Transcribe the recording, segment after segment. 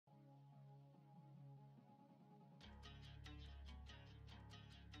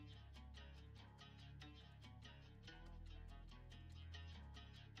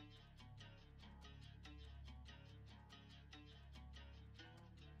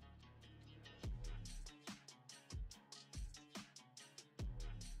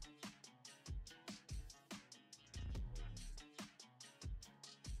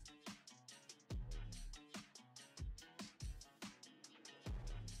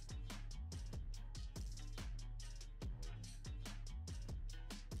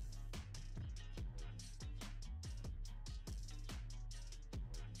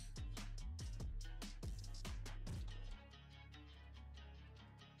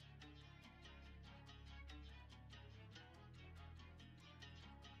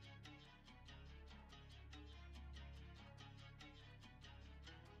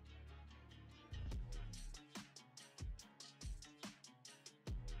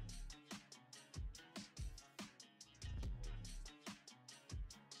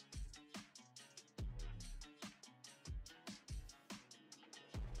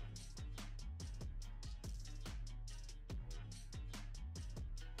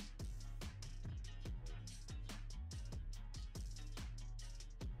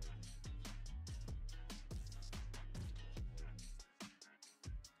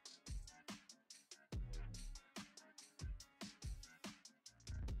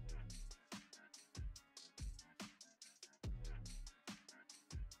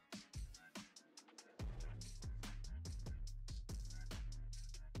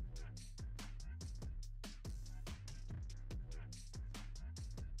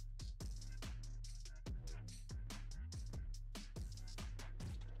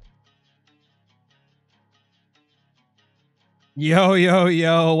Yo, yo,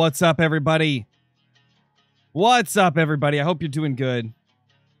 yo. What's up, everybody? What's up, everybody? I hope you're doing good.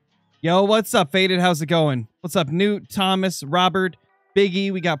 Yo, what's up, Faded? How's it going? What's up, Newt, Thomas, Robert,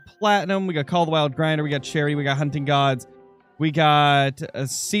 Biggie? We got Platinum. We got Call the Wild Grinder. We got Cherry. We got Hunting Gods. We got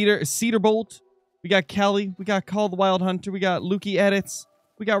Cedar Bolt. We got Kelly. We got Call the Wild Hunter. We got Lukey Edits.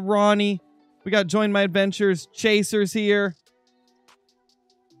 We got Ronnie. We got Join My Adventures. Chasers here.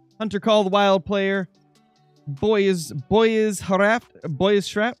 Hunter Call the Wild Player. Boy is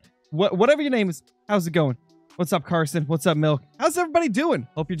Schrapt. Whatever your name is. How's it going? What's up, Carson? What's up, Milk? How's everybody doing?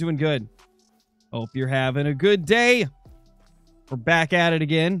 Hope you're doing good. Hope you're having a good day. We're back at it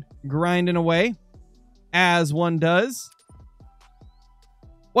again, grinding away, as one does.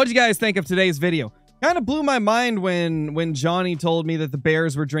 What did you guys think of today's video? Kind of blew my mind when Johnny told me that the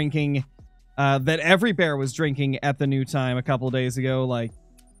bears were drinking, that every bear was drinking at the new time a couple days ago. Like,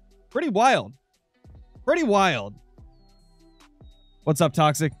 pretty wild. Pretty wild. What's up,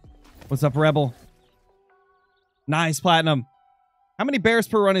 Toxic? What's up, Rebel? Nice, Platinum. How many bears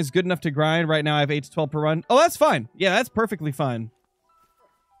per run is good enough to grind? Right now, I have 8 to 12 per run. Oh, that's fine. Yeah, that's perfectly fine.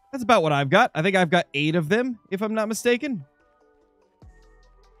 That's about what I've got. I think I've got 8 of them, if I'm not mistaken.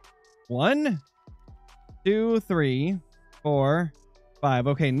 1, 2, 3, 4, 5.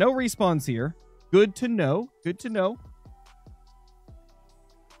 Okay, no respawns here. Good to know. Good to know.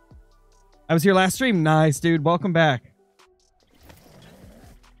 I was here last stream. Nice, dude. Welcome back.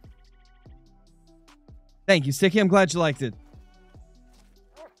 Thank you, Sticky. I'm glad you liked it.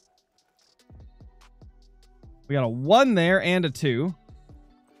 We got a 1 there and a 2.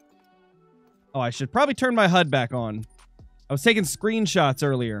 Oh, I should probably turn my HUD back on. I was taking screenshots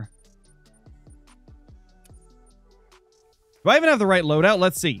earlier. Do I even have the right loadout?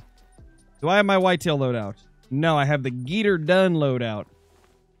 Let's see. Do I have my whitetail loadout? No, I have the Geeter Dun loadout.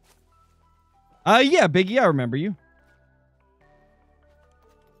 Yeah, Biggie, I remember you.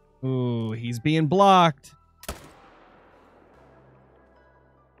 Ooh, he's being blocked.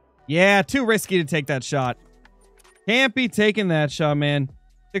 Yeah, too risky to take that shot. Can't be taking that shot, man.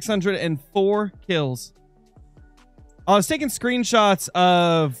 604 kills. I was taking screenshots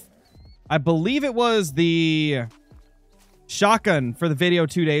of, I believe it was the shotgun for the video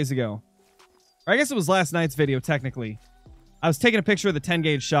 2 days ago. Or I guess it was last night's video, technically. I was taking a picture of the 10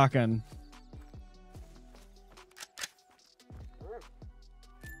 gauge shotgun.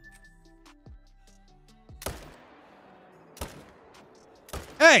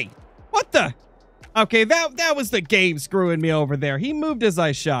 Hey, what the? Okay, that was the game screwing me over there. He moved as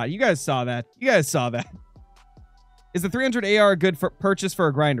I shot. You guys saw that. You guys saw that. Is the 300 AR good for purchase for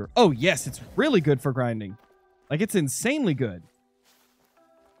a grinder? Oh, yes, it's really good for grinding. Like, it's insanely good.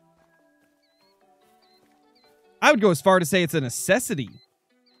 I would go as far to say it's a necessity.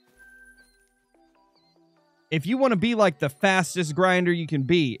 If you want to be like the fastest grinder you can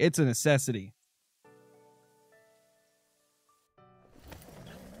be, it's a necessity.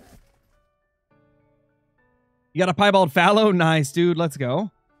 You got a piebald fallow? Nice, dude. Let's go.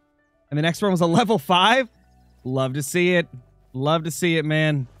 And the next one was a level 5. Love to see it. Love to see it,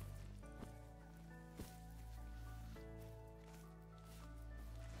 man.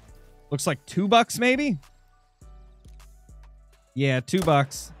 Looks like $2 maybe? Yeah,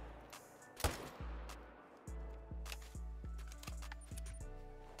 $2.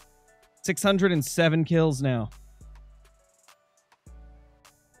 $607 kills now.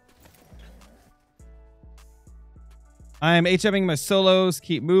 I'm HMing my solos.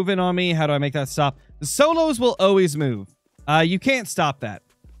 Keep moving on me. How do I make that stop? The solos will always move. You can't stop that.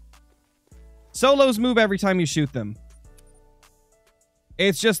 Solos move every time you shoot them.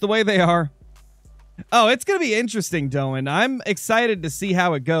 It's just the way they are. Oh, it's going to be interesting, Doan. I'm excited to see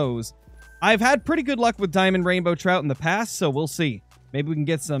how it goes. I've had pretty good luck with diamond rainbow trout in the past, so we'll see. Maybe we can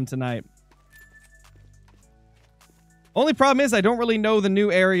get some tonight. Only problem is I don't really know the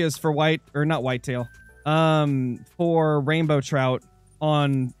new areas for not whitetail. For rainbow trout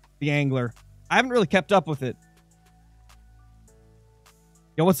on the angler. I haven't really kept up with it.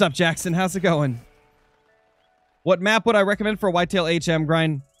 Yo, what's up, Jackson? How's it going? What map would I recommend for a whitetail HM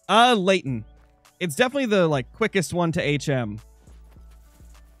grind? Layton. It's definitely the, like, quickest one to HM.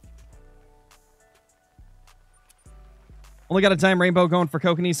 Only got a diamond rainbow going for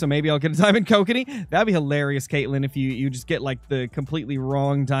kokanee, so maybe I'll get a diamond kokanee. That'd be hilarious, Caitlin, if you just get, like, the completely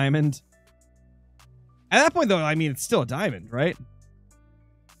wrong diamond. At that point, though, I mean, it's still a diamond, right?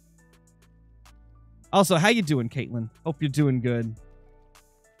 Also, how you doing, Caitlin? Hope you're doing good.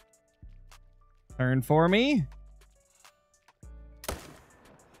 Turn for me.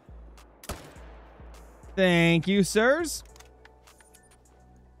 Thank you, sirs.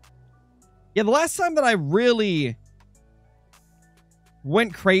 Yeah, the last time that I really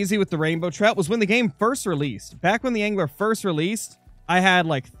went crazy with the rainbow trout was when the game first released. Back when the angler first released, I had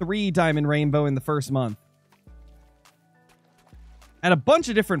like 3 diamond rainbow in the first month. At a bunch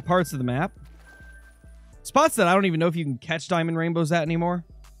of different parts of the map. Spots that I don't even know if you can catch diamond rainbows at anymore.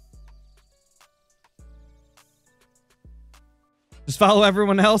 Just follow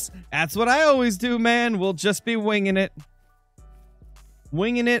everyone else. That's what I always do, man. We'll just be winging it.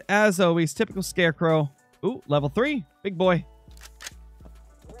 Winging it as always. Typical scarecrow. Ooh, level 3. Big boy.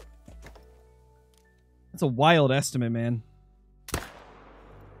 That's a wild estimate, man.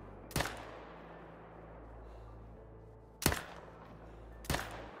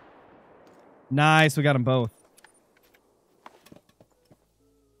 Nice, we got them both.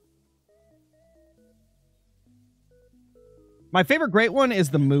 My favorite great one is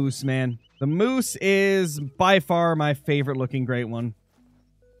the moose, man. The moose is by far my favorite looking great one.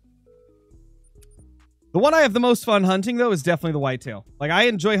 The one I have the most fun hunting, though, is definitely the whitetail. Like, I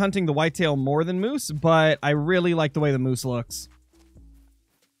enjoy hunting the whitetail more than moose, but I really like the way the moose looks.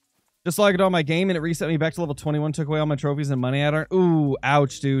 Just logged on my game, and it reset me back to level 21, took away all my trophies and money I earned. Ooh,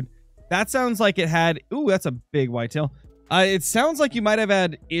 ouch, dude. That sounds like it had... Ooh, that's a big whitetail. It sounds like you might have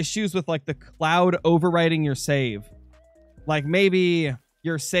had issues with, like, the cloud overwriting your save. Like, maybe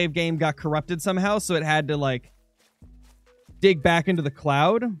your save game got corrupted somehow, so it had to, like, dig back into the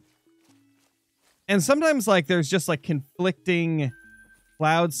cloud. And sometimes, like, there's just, like, conflicting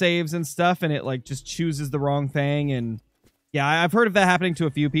cloud saves and stuff, and it, like, just chooses the wrong thing. And, yeah, I've heard of that happening to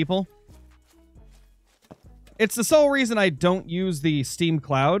a few people. It's the sole reason I don't use the Steam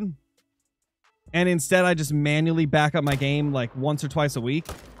Cloud. And instead, I just manually back up my game, like, once or twice a week.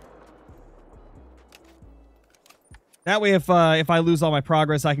 That way, if I lose all my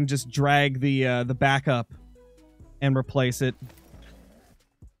progress, I can just drag the backup and replace it.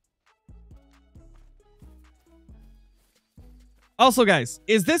 Also, guys,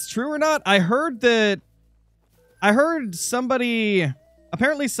 is this true or not? I heard somebody...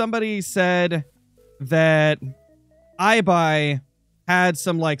 Apparently, somebody said that iBuy had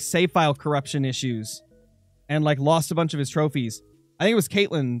some, like, save file corruption issues and, like, lost a bunch of his trophies. I think it was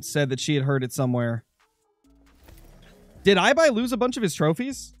Caitlin said that she had heard it somewhere. Did iBuy lose a bunch of his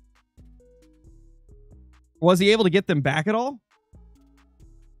trophies? Was he able to get them back at all?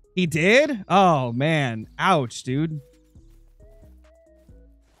 He did? Oh, man. Ouch, dude.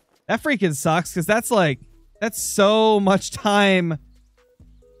 That freaking sucks, because that's so much time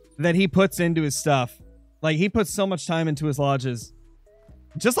that he puts into his stuff. Like, he puts so much time into his lodges.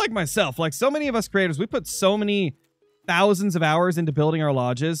 Just like myself. Like, so many of us creators, we put so many thousands of hours into building our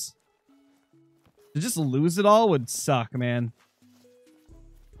lodges. To just lose it all would suck, man.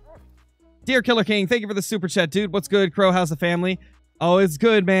 Dear Killer King, thank you for the super chat, dude. What's good, Crow? How's the family? Oh, it's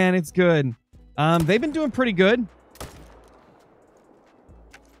good, man. It's good. They've been doing pretty good.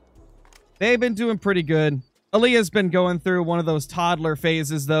 They've been doing pretty good. Aaliyah's been going through one of those toddler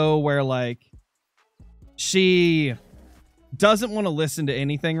phases, though, where, like, she doesn't want to listen to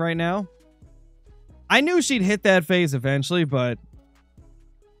anything right now. I knew she'd hit that phase eventually, but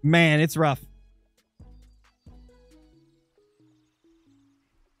man, it's rough.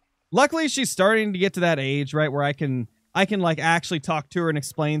 Luckily, she's starting to get to that age, right, where I can like actually talk to her and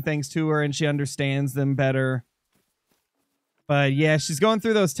explain things to her, and she understands them better. But yeah, she's going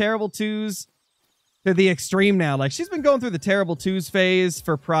through those terrible twos to the extreme now. Like, she's been going through the terrible twos phase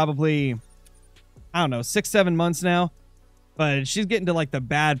for probably, I don't know, 6-7 months now. But she's getting to, like, the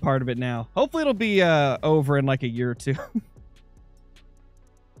bad part of it now. Hopefully it'll be over in, like, a year or two.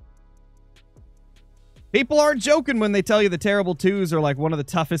 People aren't joking when they tell you the terrible twos are, like, one of the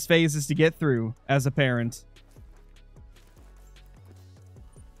toughest phases to get through as a parent.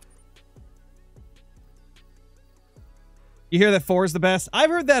 You hear that 4 is the best? I've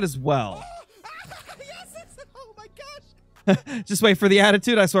heard that as well. Yes, oh my gosh. Just wait for the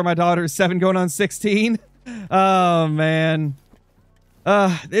attitude. I swear my daughter is 7 going on 16. Oh, man.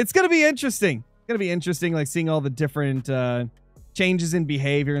 It's going to be interesting. It's going to be interesting, like, seeing all the different changes in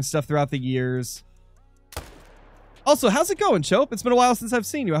behavior and stuff throughout the years. Also, how's it going, Chope? It's been a while since I've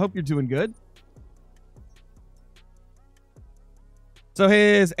seen you. I hope you're doing good. So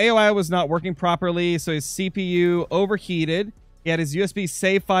his AOI was not working properly, so his CPU overheated. He had his USB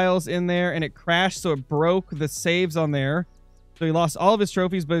save files in there, and it crashed, so it broke the saves on there. So he lost all of his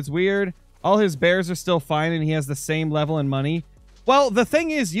trophies, but it's weird. All his bears are still fine, and he has the same level and money. Well, the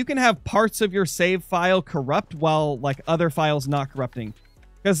thing is, you can have parts of your save file corrupt while, like, other files not corrupting.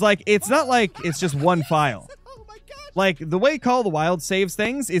 Because, like, it's not like it's just one file. Like, the way Call of the Wild saves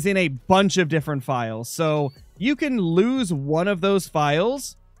things is in a bunch of different files. So you can lose one of those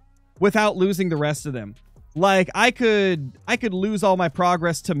files without losing the rest of them. Like, I could lose all my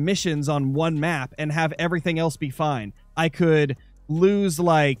progress to missions on one map and have everything else be fine. I could lose,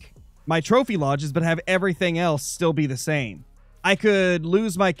 like, my trophy lodges, but have everything else still be the same. I could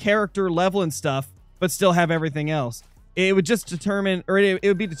lose my character level and stuff, but still have everything else. It would just determine, or it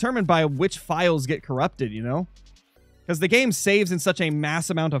would be determined by which files get corrupted, you know? Because the game saves in such a mass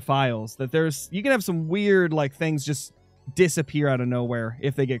amount of files that you can have some weird, like, things just disappear out of nowhere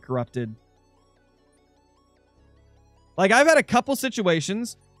if they get corrupted. Like, I've had a couple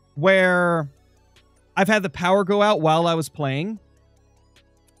situations where I've had the power go out while I was playing,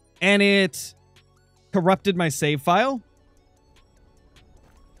 and it corrupted my save file.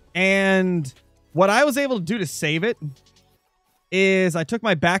 And what I was able to do to save it is I took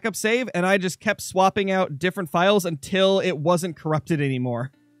my backup save and I just kept swapping out different files until it wasn't corrupted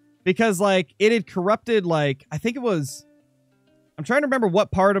anymore. Because, like, it had corrupted, like, I think it was... I'm trying to remember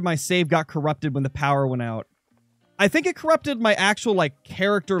what part of my save got corrupted when the power went out. I think it corrupted my actual, like,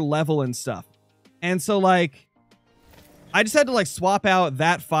 character level and stuff. And so, like, I just had to, like, swap out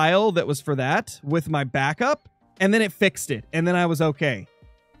that file that was for that with my backup, and then it fixed it, and then I was okay.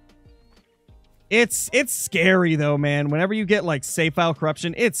 It's scary, though, man. Whenever you get, like, save file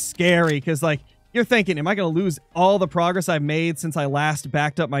corruption, it's scary, because, like, you're thinking, am I going to lose all the progress I've made since I last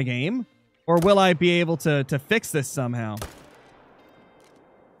backed up my game? Or will I be able to fix this somehow?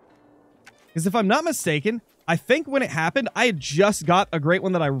 Because if I'm not mistaken, I think when it happened, I had just got a great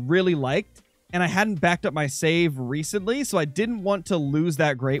one that I really liked, and I hadn't backed up my save recently, so I didn't want to lose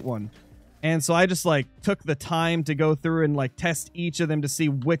that great one. And so I just, like, took the time to go through and, like, test each of them to see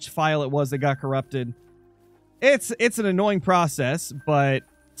which file it was that got corrupted. It's an annoying process, but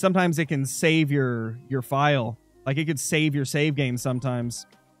sometimes it can save your file. Like, it could save your save game sometimes.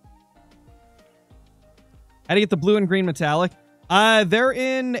 How do you get the blue and green metallic? They're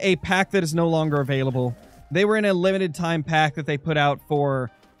in a pack that is no longer available. They were in a limited time pack that they put out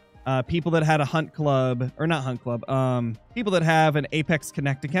for people that had a hunt club, or not hunt club, people that have an Apex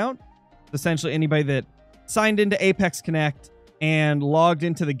Connect account. Essentially anybody that signed into Apex Connect and logged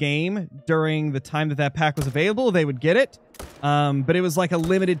into the game during the time that that pack was available, they would get it. But it was like a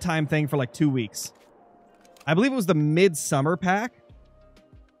limited time thing for like 2 weeks. I believe it was the Midsummer pack.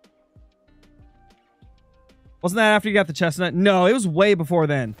 Wasn't that after you got the chestnut? No, it was way before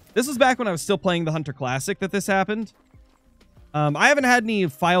then. This was back when I was still playing the Hunter Classic that this happened. I haven't had any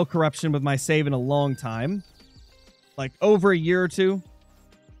file corruption with my save in a long time. Like over a year or two.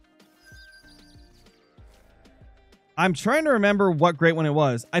 I'm trying to remember what great one it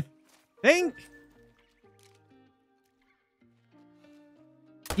was. I think...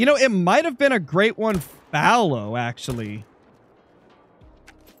 You know, it might have been a great one fallow, actually.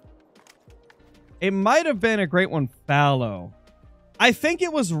 It might have been a great one fallow. I think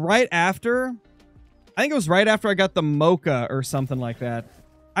it was right after... I think it was right after I got the mocha or something like that.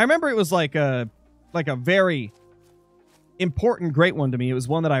 I remember it was like a very important great one to me. It was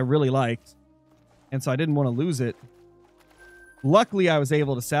one that I really liked. And so I didn't want to lose it. Luckily, I was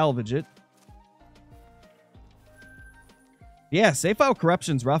able to salvage it. Yeah, save file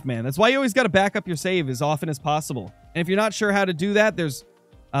corruption's rough, man. That's why you always got to back up your save as often as possible. And if you're not sure how to do that, there's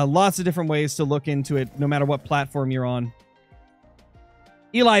lots of different ways to look into it, no matter what platform you're on.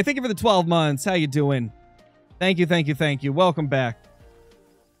 Eli, thank you for the 12 months. How you doing? Thank you, thank you, thank you. Welcome back.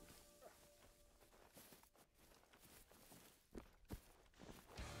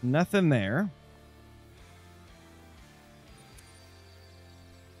 Nothing there.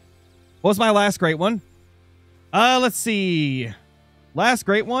 What was my last great one? Let's see. Last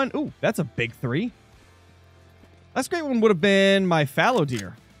great one. Ooh, that's a big 3. Last great one would have been my fallow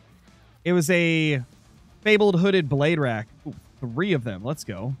deer. It was a fabled hooded blade rack. Ooh, 3 of them. Let's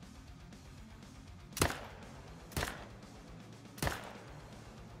go.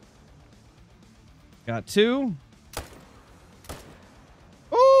 Got 2.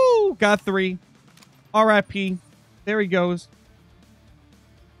 Ooh, got 3. RIP. There he goes.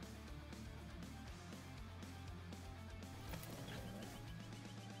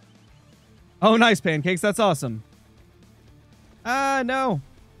 Oh, nice, Pancakes. That's awesome. No.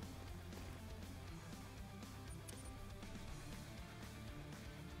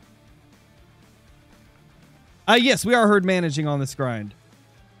 Yes, we are herd managing on this grind.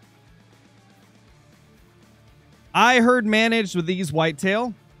 I herd managed with these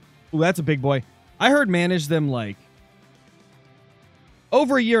whitetail. Ooh, that's a big boy. I herd managed them like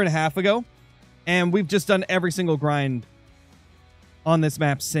over a year and a half ago. And we've just done every single grind on this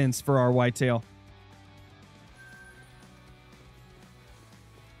map since for our whitetail.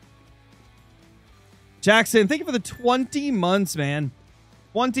 Jackson, thank you for the 20 months, man.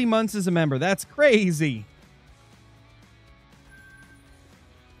 20 months as a member. That's crazy.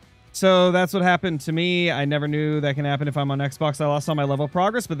 So that's what happened to me. I never knew that can happen if I'm on Xbox. I lost all my level of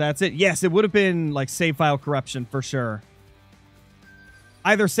progress, but that's it. Yes, it would have been like save file corruption for sure.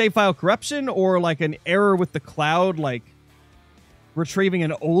 Either save file corruption or like an error with the cloud, like retrieving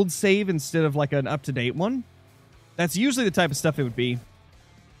an old save instead of like an up-to-date one. That's usually the type of stuff it would be.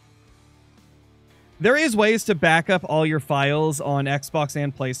 There is ways to back up all your files on Xbox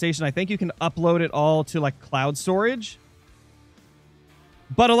and PlayStation. I think you can upload it all to like cloud storage.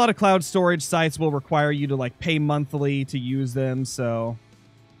 But a lot of cloud storage sites will require you to like pay monthly to use them, so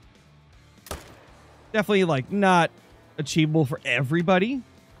definitely like not achievable for everybody.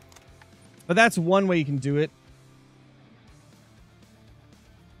 But that's one way you can do it.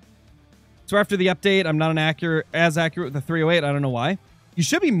 So after the update, I'm not as accurate with the 308. I don't know why. You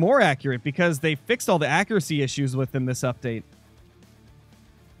should be more accurate because they fixed all the accuracy issues within this update.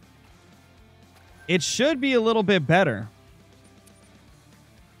 It should be a little bit better.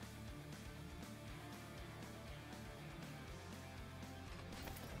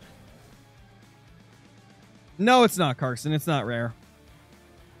 No, it's not, Carson. It's not rare.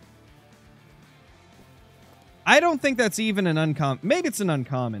 I don't think that's even an uncommon. Maybe it's an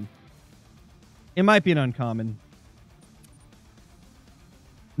uncommon. It might be an uncommon.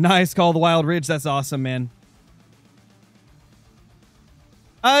 Nice call, the Wild Ridge. That's awesome, man.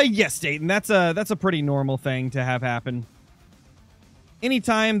 Yes, Dayton. That's a pretty normal thing to have happen.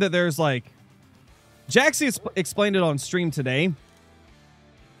 Anytime that there's like... Jaxie explained it on stream today.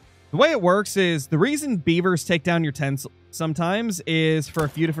 The way it works is the reason beavers take down your tents sometimes is for a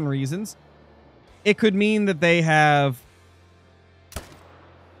few different reasons. It could mean that they have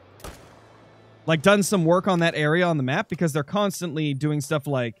like done some work on that area on the map because they're constantly doing stuff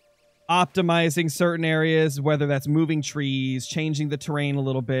like optimizing certain areas, whether that's moving trees, changing the terrain a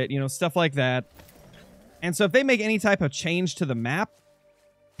little bit, you know, stuff like that. And so if they make any type of change to the map,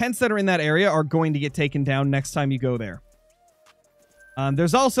 tents that are in that area are going to get taken down next time you go there.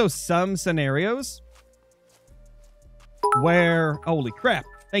 There's also some scenarios where... Holy crap.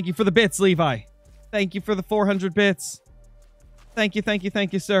 Thank you for the bits, Levi. Thank you for the 400 bits. Thank you, thank you,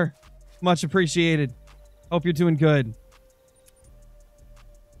 thank you, sir. Much appreciated. Hope you're doing good.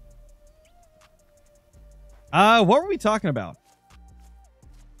 What were we talking about?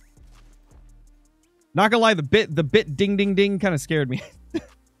 Not gonna lie, the bit ding ding ding kind of scared me.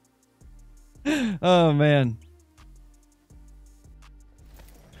 Oh, man.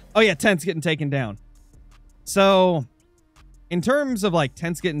 Oh, yeah, tents getting taken down. So, in terms of, like,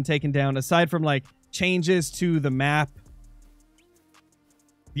 tents getting taken down, aside from, like, changes to the map,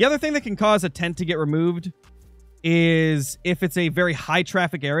 the other thing that can cause a tent to get removed is if it's a very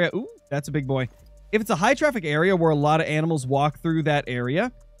high-traffic area. Ooh, that's a big boy. If it's a high-traffic area where a lot of animals walk through that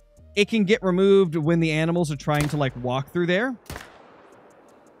area, it can get removed when the animals are trying to, like, walk through there.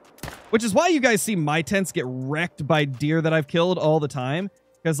 Which is why you guys see my tents get wrecked by deer that I've killed all the time.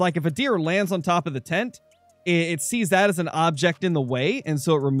 Because, like, if a deer lands on top of the tent, it sees that as an object in the way, and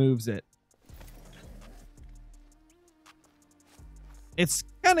so it removes it. It's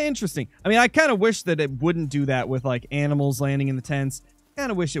kind of interesting. I mean, I kind of wish that it wouldn't do that with, like, animals landing in the tents. Kind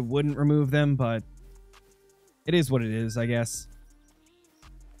of wish it wouldn't remove them, but it is what it is, I guess.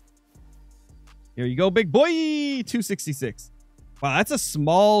 Here you go, big boy! 266. Wow, that's a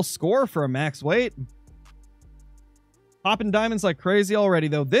small score for a max weight. Popping diamonds like crazy already,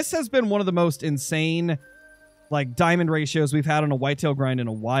 though. This has been one of the most insane, like, diamond ratios we've had on a whitetail grind in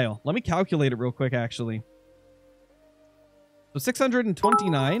a while. Let me calculate it real quick, actually. So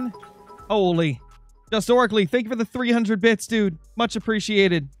 629. Holy. Just Oracly, thank you for the 300 bits, dude. Much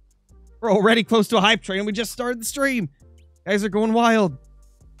appreciated. We're already close to a hype train. We just started the stream. Guys are going wild.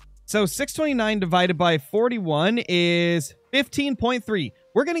 So 629 divided by 41 is 15.3.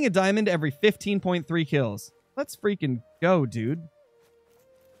 We're getting a diamond every 15.3 kills. Let's freaking go, dude.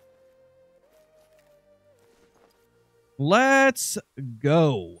 Let's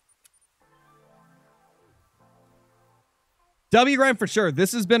go. W grind for sure.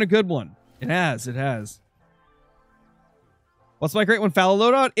 This has been a good one. It has. It has. What's my great one fallow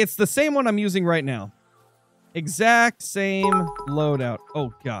loadout? It's the same one I'm using right now. Exact same loadout.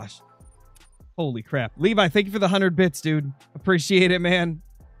 Oh, gosh. Holy crap. Levi, thank you for the 100 bits, dude. Appreciate it, man.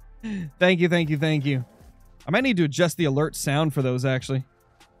 Thank you, thank you, thank you. I might need to adjust the alert sound for those, actually.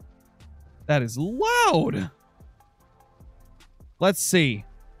 That is loud. Let's see.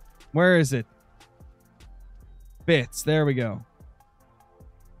 Where is it? Bits. There we go.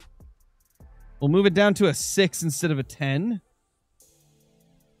 We'll move it down to a 6 instead of a 10.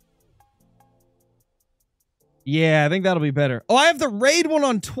 Yeah, I think that'll be better. Oh, I have the raid one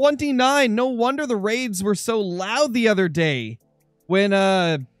on 29. No wonder the raids were so loud the other day. When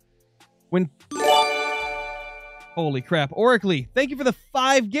When... Holy crap. Oracly, thank you for the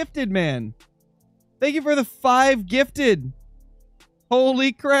 5 gifted, man. Thank you for the 5 gifted.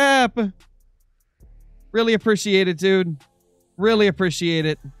 Holy crap. Really appreciate it, dude. Really appreciate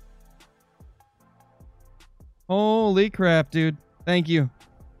it. Holy crap, dude. Thank you.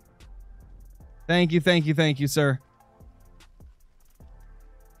 Thank you, thank you, thank you, sir. All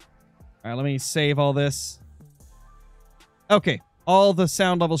right, let me save all this. Okay, all the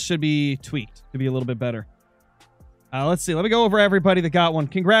sound levels should be tweaked to be a little bit better. Let's see. Let me go over everybody that got one.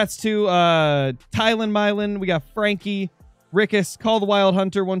 Congrats to Tylen Mylan. We got Frankie, Rickus, Call the Wild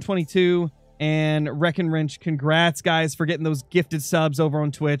Hunter 122, and Reckon Wrench. Congrats, guys, for getting those gifted subs over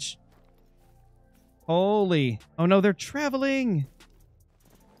on Twitch. Holy. Oh, no, they're traveling.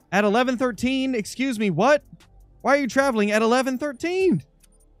 At 11:13. Excuse me, what? Why are you traveling at 11:13?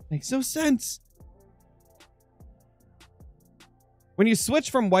 Makes no sense. When you switch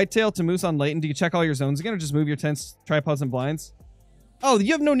from whitetail to moose on Layton, do you check all your zones again or just move your tents, tripods, and blinds? Oh,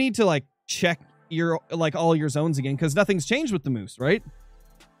 you have no need to, like, check your, like, all your zones again because nothing's changed with the moose, right?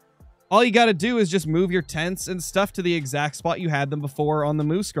 All you got to do is just move your tents and stuff to the exact spot you had them before on the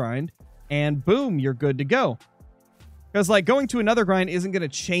moose grind, and boom, you're good to go. Because, like, going to another grind isn't going to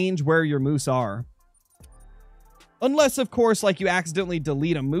change where your moose are. Unless, of course, like, you accidentally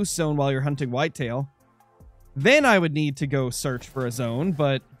delete a moose zone while you're hunting whitetail. Then I would need to go search for a zone,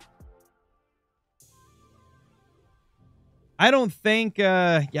 but I don't think,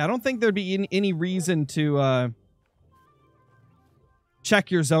 I don't think there'd be any reason to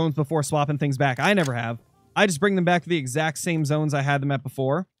check your zones before swapping things back. I never have. I just bring them back to the exact same zones I had them at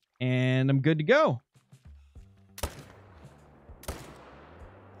before, and I'm good to go.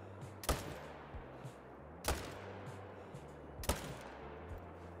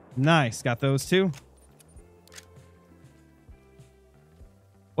 Nice. Got those two.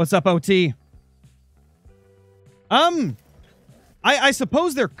 What's up, OT? I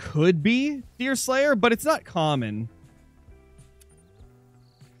suppose there could be Deer Slayer, but it's not common.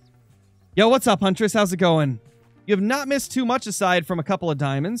 Yo, what's up, Huntress? How's it going? You have not missed too much aside from a couple of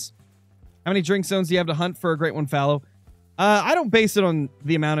diamonds. How many drink zones do you have to hunt for a great one fallow? I don't base it on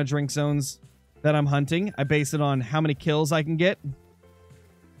the amount of drink zones that I'm hunting. I base it on how many kills I can get.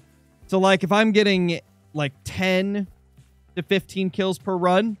 So, like, if I'm getting, like, 10 to 15 kills per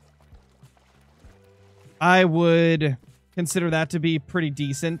run, I would consider that to be pretty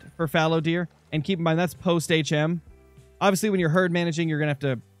decent for fallow deer. And keep in mind, that's post-HM. Obviously, when you're herd managing, you're going to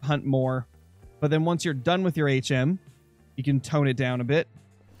have to hunt more. But then once you're done with your HM, you can tone it down a bit.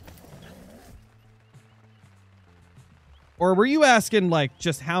 Or were you asking, like,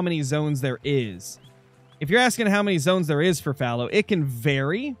 just how many zones there is? If you're asking how many zones there is for fallow, it can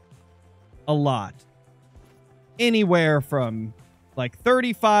vary a lot. Anywhere from, like,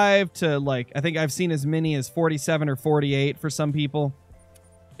 35 to, like, I think I've seen as many as 47 or 48 for some people.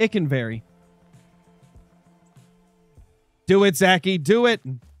 It can vary. Do it, Zachy. Do it.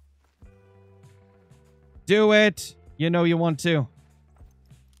 Do it. You know you want to.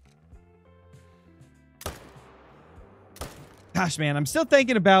 Gosh, man, I'm still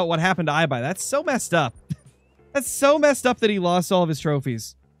thinking about what happened to iBuy. That's so messed up. That's so messed up that he lost all of his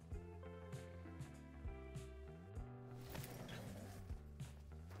trophies.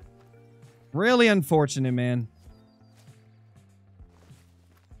 Really unfortunate, man.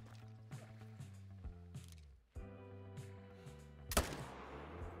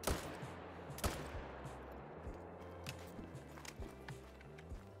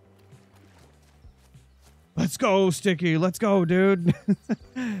 Let's go, Sticky. Let's go, dude.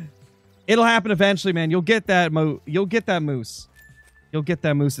 It'll happen eventually, man. You'll get that you'll get that moose. You'll get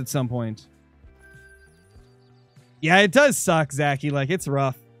that moose at some point. Yeah, it does suck, Zachy. Like, it's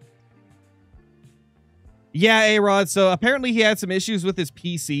rough. Yeah, A-Rod. So apparently he had some issues with his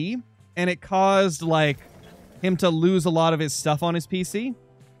PC, and it caused, like, him to lose a lot of his stuff on his PC.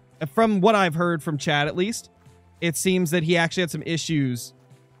 From what I've heard from chat, at least, it seems that he actually had some issues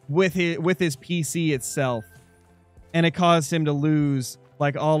with his PC itself, and it caused him to lose,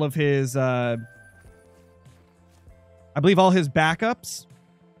 like, all of his, I believe all his backups,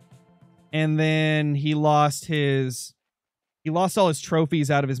 and then he lost all his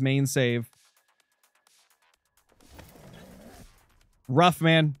trophies out of his main save. Rough,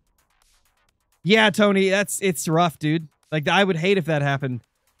 man. Yeah, Tony, it's rough, dude. Like, I would hate if that happened.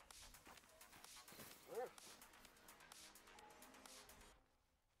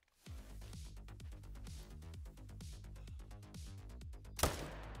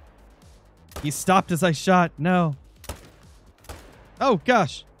 He stopped as I shot. No. Oh,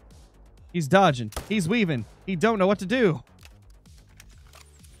 gosh. He's dodging. He's weaving. He don't know what to do.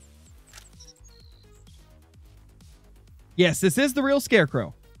 Yes, this is the real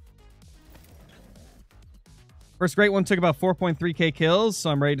Scarecrow. First great one took about 4.3k kills, so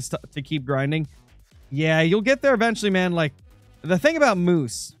I'm ready to keep grinding. Yeah, you'll get there eventually, man. Like, the thing about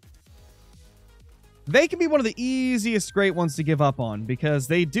moose, they can be one of the easiest great ones to give up on because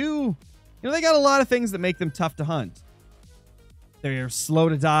they do, you know, they got a lot of things that make them tough to hunt. They're slow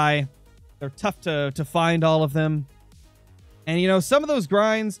to die. They're tough to find all of them. And, you know, some of those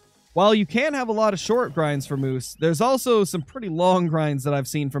grinds, while you can have a lot of short grinds for moose, there's also some pretty long grinds that I've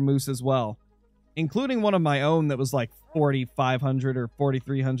seen from moose as well, including one of my own that was like 4,500 or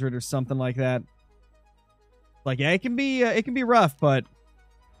 4,300 or something like that. Like, yeah, it can be rough, but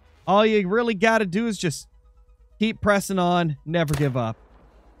all you really got to do is just keep pressing on, never give up.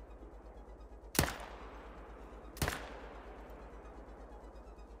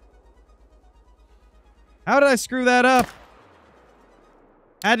 How did I screw that up?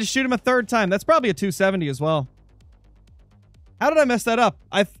 I had to shoot him a third time. That's probably a 270 as well. How did I mess that up?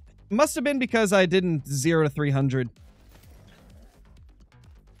 Must have been because I didn't 0 to 300.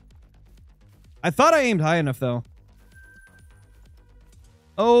 I thought I aimed high enough, though.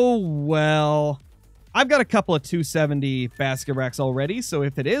 Oh, well. I've got a couple of 270 basket racks already, so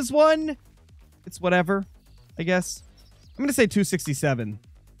if it is one, it's whatever, I guess. I'm going to say 267.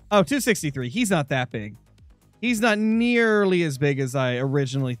 Oh, 263. He's not that big. He's not nearly as big as I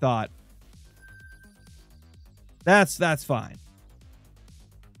originally thought. That's fine.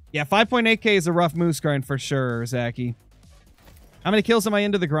 Yeah, 5.8k is a rough moose grind for sure, Zachy. How many kills am I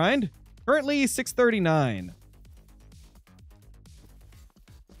into the grind? Currently 639.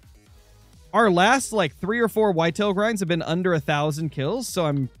 Our last like 3 or 4 whitetail grinds have been under 1,000 kills, so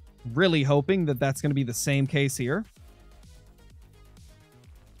I'm really hoping that that's going to be the same case here.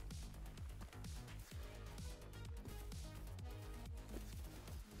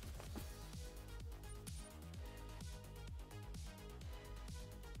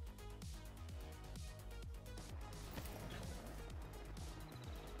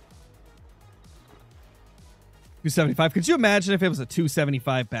 $275. Could you imagine if it was a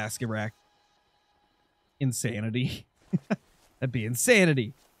 275 basket rack? Insanity. That'd be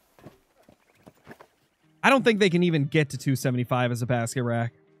insanity. I don't think they can even get to 275 as a basket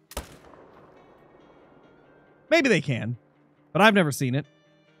rack. Maybe they can, but I've never seen it.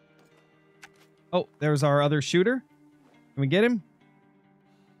 Oh, there's our other shooter. Can we get him?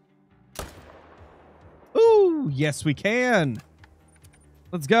 Ooh, yes we can.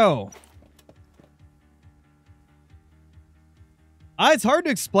 Let's go. It's hard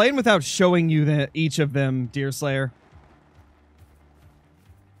to explain without showing you each of them, Deerslayer.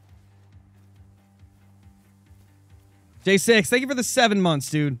 J6, thank you for the 7 months,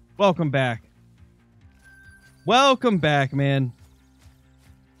 dude. Welcome back. Welcome back, man.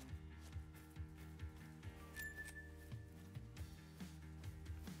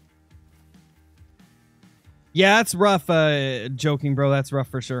 Yeah, that's rough, joking, bro. That's rough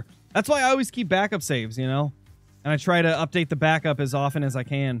for sure. That's why I always keep backup saves, you know? And I try to update the backup as often as I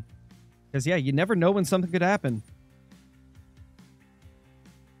can. Because, yeah, you never know when something could happen.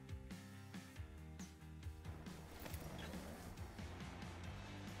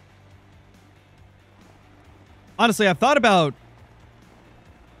 Honestly, I've thought about,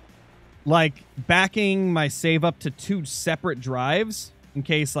 like, backing my save up to 2 separate drives. In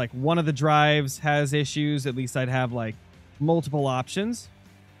case, like, one of the drives has issues, at least I'd have, like, multiple options.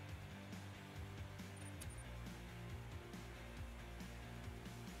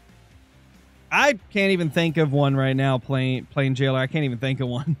 I can't even think of one right now, plain jailer. I can't even think of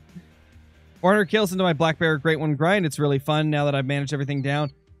one. 400 kills into my Black Bear Great One grind. It's really fun now that I've managed everything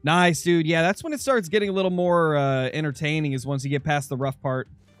down. Nice, dude. Yeah, that's when it starts getting a little more entertaining, is once you get past the rough part.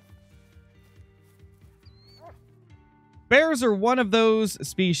 Bears are one of those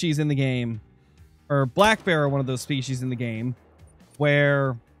species in the game, or black bear are one of those species in the game,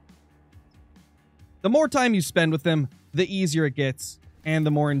 where the more time you spend with them, the easier it gets, and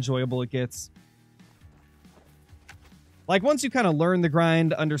the more enjoyable it gets. Like, once you kind of learn the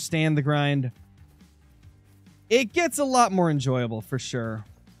grind, understand the grind, it gets a lot more enjoyable, for sure.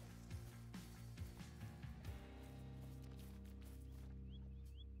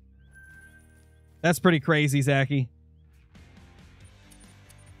 That's pretty crazy, Zachy.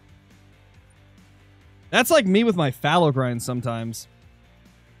 That's like me with my fallow grind sometimes.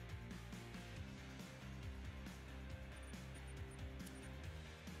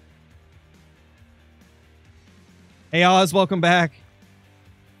 Hey, Oz, welcome back.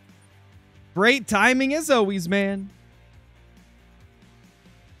 Great timing as always, man.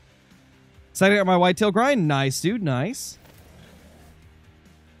 Excited at my whitetail grind? Nice, dude. Nice.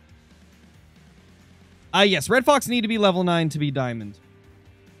 Yes, Red Fox need to be level 9 to be diamond.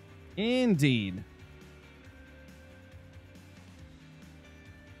 Indeed.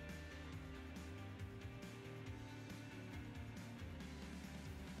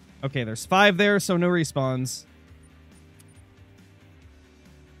 Okay, there's 5 there, so no respawns.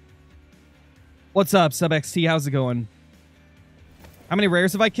 What's up, SubXT? How's it going? How many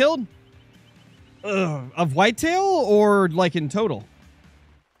rares have I killed? Of whitetail or like in total?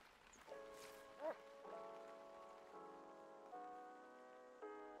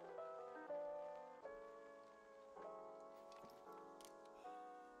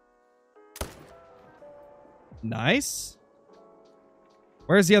 Nice.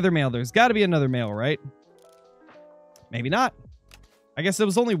 Where's the other male? There's got to be another male, right? Maybe not. I guess there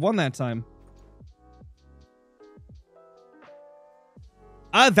was only one that time.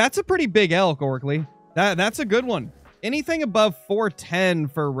 That's a pretty big elk, Orkley. That's a good one. Anything above 410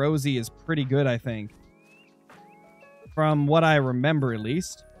 for Rosie is pretty good, I think. From what I remember, at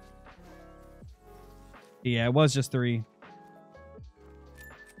least. Yeah, it was just 3.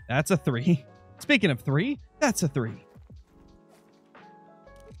 That's a 3. Speaking of 3, that's a 3.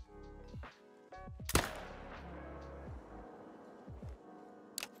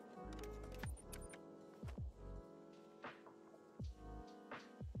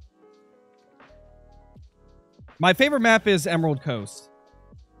 My favorite map is Emerald Coast.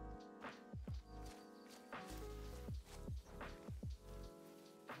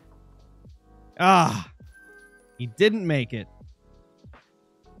 Ah, he didn't make it.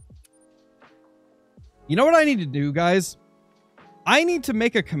 You know what I need to do, guys? I need to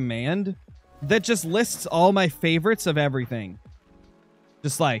make a command that just lists all my favorites of everything.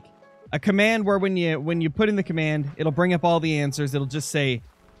 Just like a command where when you put in the command, it'll bring up all the answers. It'll just say,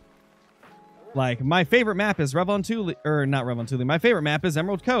 like, my favorite map is Revontuli, or not Revontuli. My favorite map is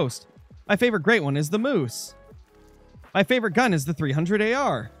Emerald Coast. My favorite great one is the Moose. My favorite gun is the 300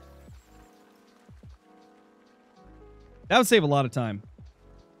 AR. That would save a lot of time.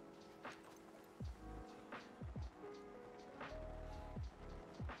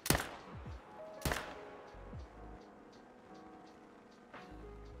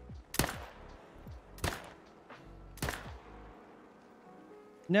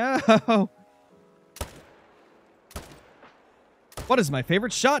 No. What is my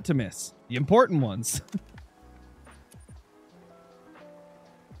favorite shot to miss? The important ones.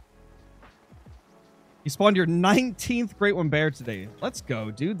 You spawned your 19th Great One Bear today. Let's go,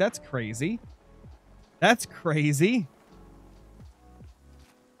 dude. That's crazy. That's crazy.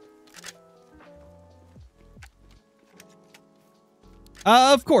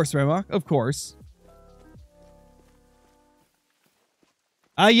 Of course, Remok. Of course.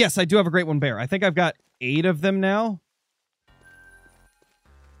 Yes, I do have a Great One Bear. I think I've got 8 of them now.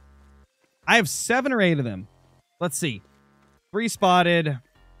 I have 7 or 8 of them. Let's see. 3 spotted,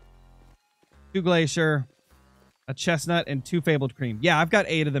 2 glacier, a chestnut, and 2 fabled cream. Yeah, I've got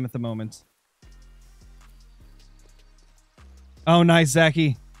 8 of them at the moment. Oh, nice,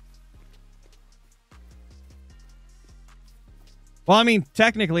 Zachy. Well, I mean,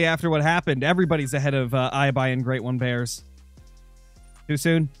 technically, after what happened, everybody's ahead of iBuy and Great One Bears. Too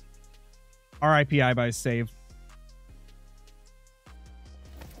soon? RIP iBuy's saved.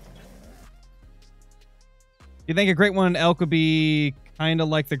 You think a Great One elk would be kind of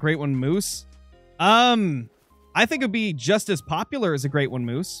like the Great One moose? I think it would be just as popular as a Great One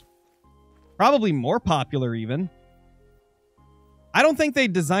moose. Probably more popular, even. I don't think they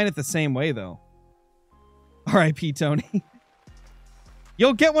design it the same way, though. RIP, Tony.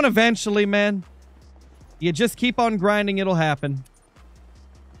 You'll get one eventually, man. You just keep on grinding, it'll happen.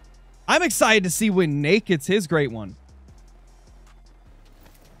 I'm excited to see when Nate gets his Great One.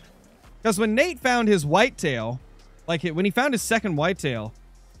 Because when Nate found his whitetail, like when he found his second whitetail,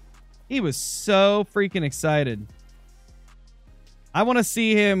 he was so freaking excited. I want to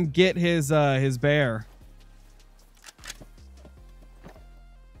see him get his bear.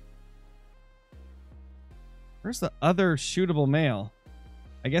 Where's the other shootable male?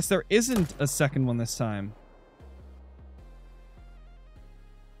 I guess there isn't a second one this time.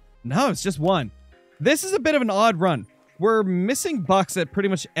 No, it's just one. This is a bit of an odd run. We're missing bucks at pretty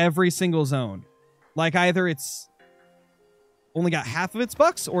much every single zone. Like either it's only got half of its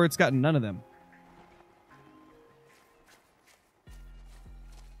bucks or it's got none of them.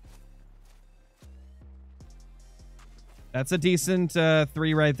 That's a decent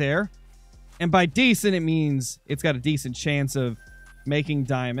 3 right there. And by decent, it means it's got a decent chance of making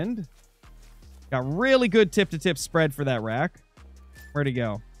diamond. Got really good tip-to-tip spread for that rack. Where'd he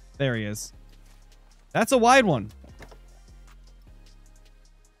go? There he is. That's a wide one.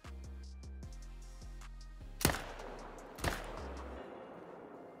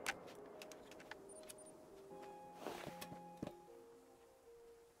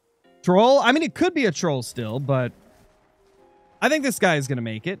 Troll? I mean, it could be a troll still, but I think this guy is going to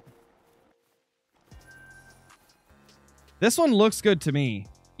make it. This one looks good to me.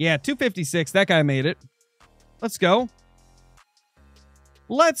 Yeah, 256. That guy made it. Let's go.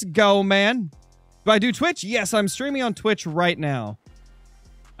 Let's go, man. Do I do Twitch? Yes, I'm streaming on Twitch right now.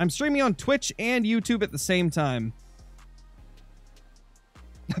 I'm streaming on Twitch and YouTube at the same time.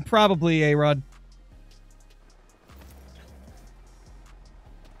 Probably, A-Rod.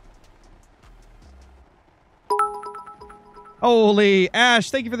 Holy,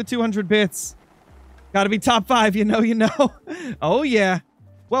 Ash, thank you for the 200 bits. Gotta be top 5, you know. Oh, yeah.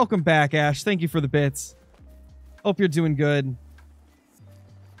 Welcome back, Ash. Thank you for the bits. Hope you're doing good.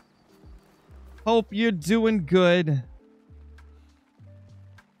 Hope you're doing good.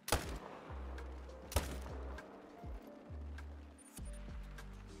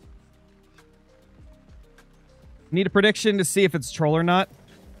 Need a prediction to see if it's troll or not?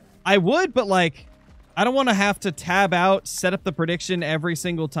 I would, but like, I don't want to have to tab out, set up the prediction every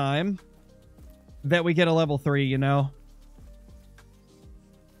single time that we get a level 3, you know?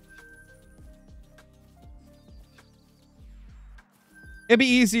 It'd be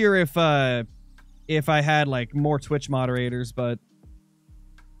easier if I had like more Twitch moderators, but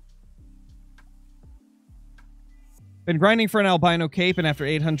been grinding for an albino cape, and after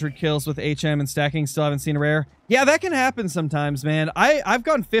 800 kills with HM and stacking, still haven't seen a rare. Yeah, that can happen sometimes, man. I've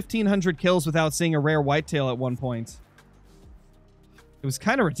gone 1,500 kills without seeing a rare whitetail at one point. It was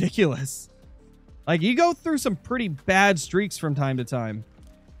kind of ridiculous. Like, you go through some pretty bad streaks from time to time.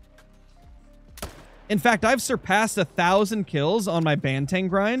 In fact, I've surpassed 1,000 kills on my Banteng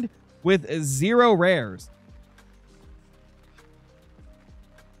grind with 0 rares.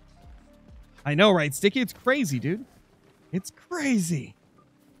 I know, right, Sticky? It's crazy, dude. It's crazy.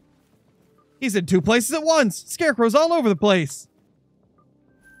 He's in 2 places at once. Scarecrows all over the place.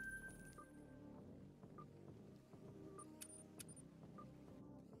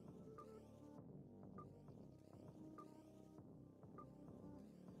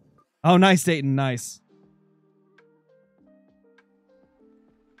 Oh, nice, Dayton. Nice.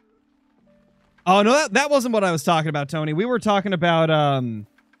 Oh, no, that wasn't what I was talking about, Tony. We were talking about,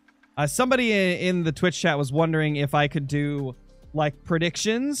 somebody in the Twitch chat was wondering if I could do, like,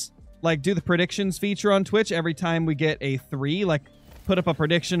 predictions. Like, do the predictions feature on Twitch every time we get a 3. Like, put up a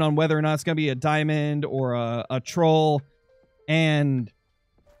prediction on whether or not it's going to be a diamond or a troll. And,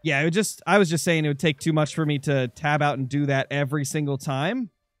 yeah, I was just saying it would take too much for me to tab out and do that every single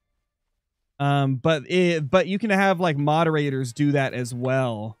time. But you can have, like, moderators do that as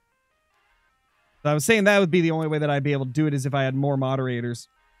well. So I was saying that would be the only way that I'd be able to do it is if I had more moderators.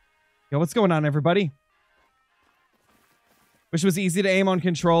 Yo, what's going on, everybody? Wish it was easy to aim on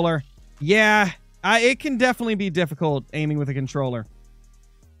controller. Yeah, it can definitely be difficult aiming with a controller.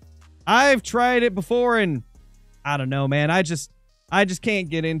 I've tried it before, and I don't know, man. I just can't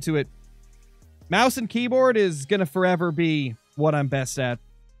get into it. Mouse and keyboard is gonna forever be what I'm best at.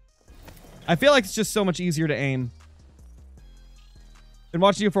 I feel like it's just so much easier to aim. Been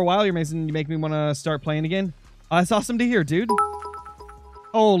watching you for a while. You're amazing. You make me want to start playing again. That's awesome to hear, dude.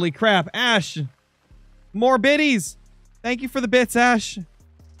 Holy crap. Ash. More biddies. Thank you for the bits, Ash.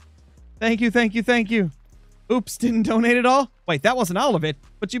 Thank you, thank you, thank you. Oops, didn't donate at all? Wait, that wasn't all of it,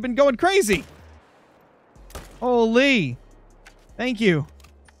 but you've been going crazy. Holy. Thank you.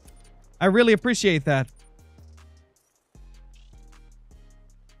 I really appreciate that.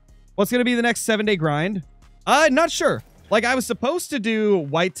 What's going to be the next 7-day grind? Not sure. Like, I was supposed to do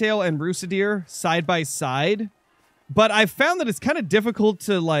whitetail and rooster side by side, but I've found that it's kind of difficult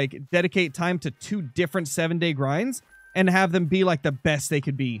to, like, dedicate time to 2 different 7-day grinds and have them be, like, the best they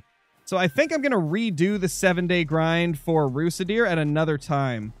could be. So I think I'm going to redo the 7-day grind for rooster at another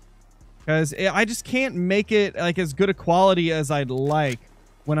time, because I just can't make it, like, as good a quality as I'd like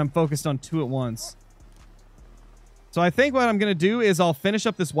when I'm focused on 2 at once. So I think what I'm going to do is I'll finish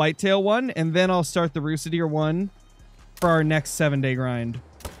up this whitetail one, and then I'll start the rooster one for our next 7-day grind.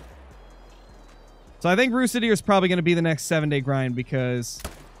 So I think rooster is probably going to be the next 7-day grind because...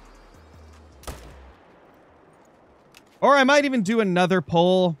 Or I might even do another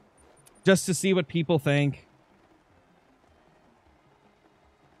poll just to see what people think.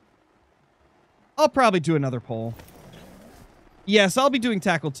 I'll probably do another poll. Yes, I'll be doing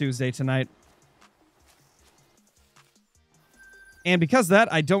Tackle Tuesday tonight. And because of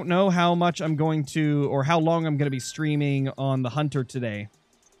that, I don't know how much I'm going to, or how long I'm going to be streaming on the Hunter today.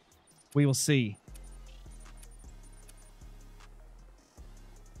 We will see.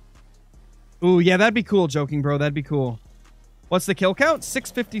 Ooh, yeah, that'd be cool, joking, bro. That'd be cool. What's the kill count?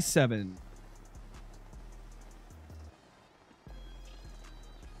 657.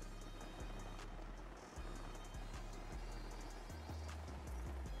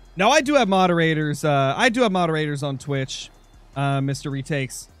 No, I do have moderators. I do have moderators on Twitch, Mr.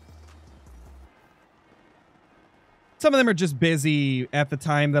 Retakes. Some of them are just busy at the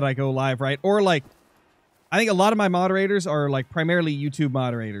time that I go live, right? Or like, I think a lot of my moderators are like primarily YouTube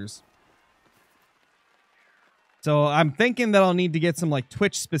moderators. So I'm thinking that I'll need to get some like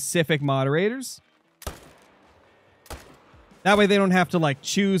Twitch specific moderators. That way they don't have to like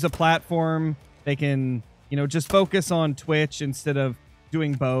choose a platform. They can, you know, just focus on Twitch instead of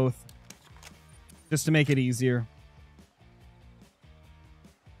doing both. Just to make it easier.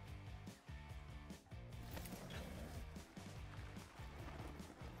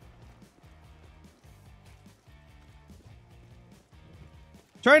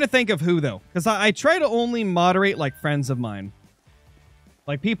 Trying to think of who, though. Because I try to only moderate, like, friends of mine.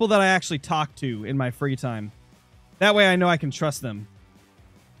 Like, people that I actually talk to in my free time. That way I know I can trust them.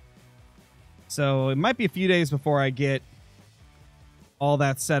 So, it might be a few days before I get all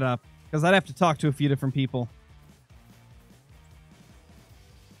that set up. Because I'd have to talk to a few different people.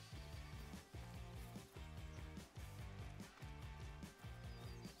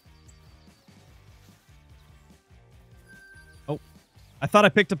 Oh. I thought I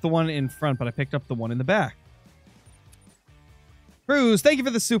picked up the one in front, but I picked up the one in the back. Cruz, thank you for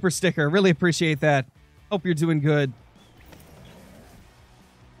the super sticker. Really appreciate that. Hope you're doing good.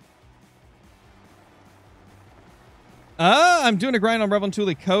 I'm doing a grind on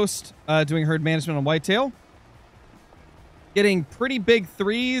Revelantuli Coast, doing herd management on whitetail. Getting pretty big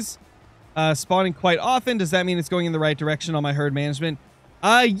threes, spawning quite often. Does that mean it's going in the right direction on my herd management?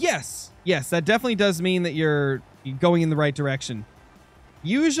 Yes. Yes, that definitely does mean that you're going in the right direction.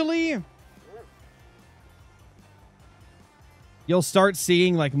 Usually, you'll start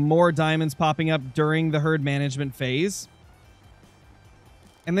seeing like more diamonds popping up during the herd management phase.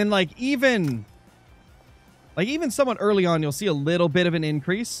 And then like even somewhat early on, you'll see a little bit of an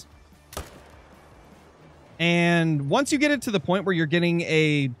increase. And once you get it to the point where you're getting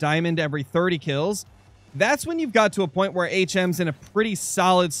a diamond every 30 kills, that's when you've got to a point where HM's in a pretty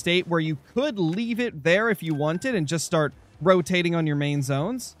solid state where you could leave it there if you wanted and just start rotating on your main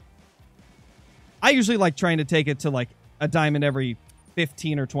zones. I usually like trying to take it to like a diamond every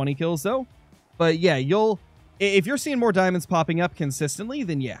 15 or 20 kills though. But yeah, if you're seeing more diamonds popping up consistently,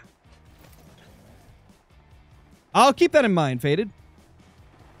 then yeah. I'll keep that in mind, Faded.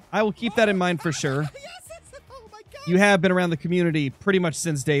 I will keep that in mind for sure. Oh my God. You have been around the community pretty much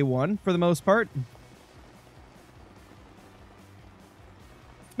since day one, for the most part.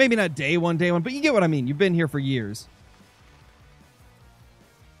 Maybe not day one, but you get what I mean. You've been here for years.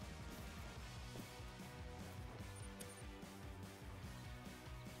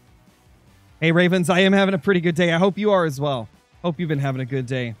 Hey, Ravens, I am having a pretty good day. I hope you are as well. Hope you've been having a good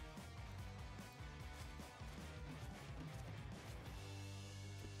day.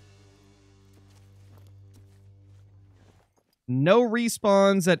 No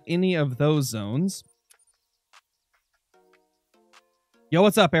respawns at any of those zones. Yo,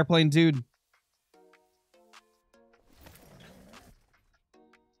 what's up, airplane dude?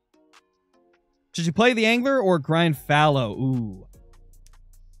 Should you play the angler or grind fallow? Ooh.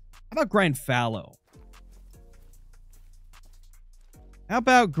 How about grind fallow? How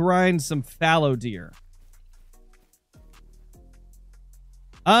about grind some fallow deer?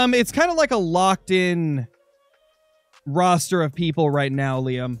 It's kind of like a locked-in roster of people right now,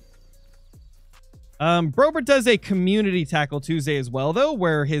 Liam. Brobert does a community tackle Tuesday as well, though,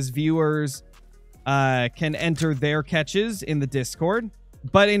 where his viewers can enter their catches in the Discord.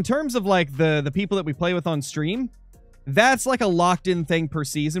 But in terms of like the people that we play with on stream, that's like a locked-in thing per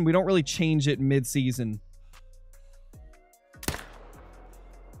season. We don't really change it mid-season.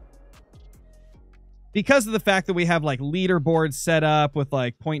 Because of the fact that we have like leaderboards set up with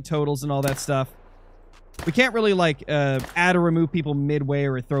like point totals and all that stuff, we can't really like add or remove people midway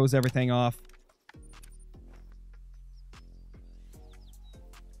or it throws everything off.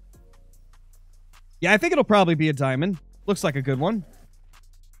 Yeah, I think it'll probably be a diamond. Looks like a good one.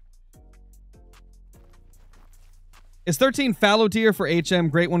 Is 13 fallow deer for HM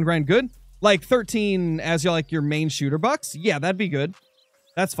Great One grind good? Like 13 as your main shooter bucks? Yeah, that'd be good.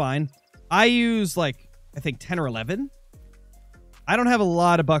 That's fine. I use like, I think 10 or 11. I don't have a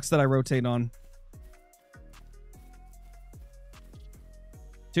lot of bucks that I rotate on.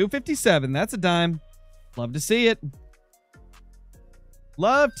 257, that's a dime. Love to see it.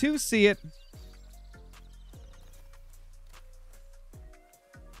 Love to see it.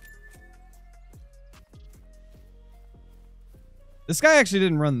 This guy actually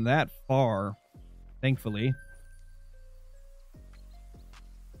didn't run that far, thankfully.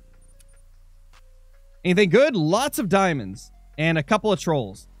 Anything good? Lots of diamonds and a couple of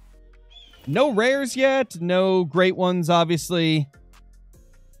trolls. No rares yet. No great ones, obviously.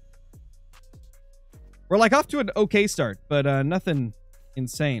 We're like off to an okay start, but nothing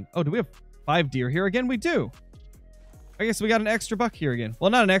insane. Oh, do we have 5 deer here again? We do. I guess we got an extra buck here again.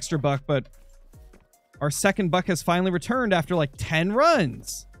 Well, not an extra buck, but our second buck has finally returned after like 10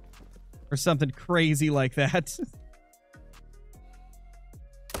 runs. Or something crazy like that.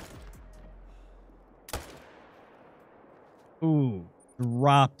 Ooh,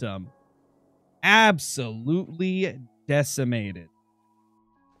 dropped him. Absolutely decimated.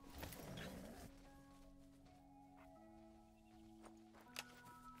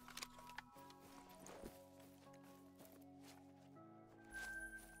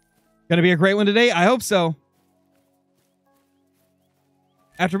 Gonna be a great one today? I hope so.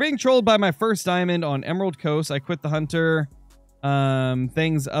 After being trolled by my first diamond on Emerald Coast, I quit the hunter.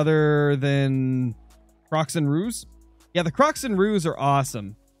 Things other than Crocs and Ruse. Yeah, the Crocs and Ruse are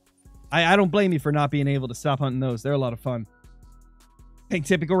awesome. I don't blame you for not being able to stop hunting those. They're a lot of fun. Think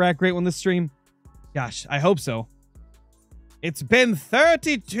typical rack great one this stream? Gosh, I hope so. It's been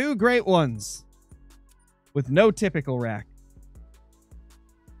 32 great ones with no typical rack.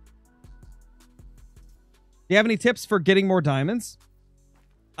 Do you have any tips for getting more diamonds?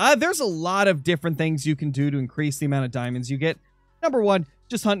 There's a lot of different things you can do to increase the amount of diamonds you get. Number one,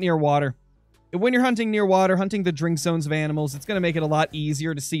 just hunt near water. When you're hunting near water, hunting the drink zones of animals, it's going to make it a lot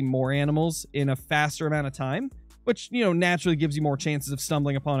easier to see more animals in a faster amount of time, which, you know, naturally gives you more chances of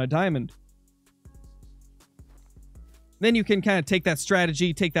stumbling upon a diamond. Then you can kind of take that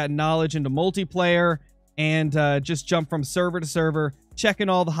strategy, take that knowledge into multiplayer, and just jump from server to server, checking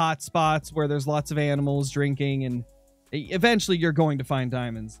all the hot spots where there's lots of animals drinking, and eventually you're going to find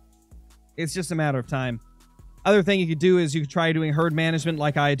diamonds. It's just a matter of time. Other thing you could do is you could try doing herd management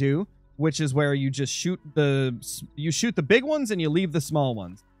like I do, which is where you just shoot the big ones and you leave the small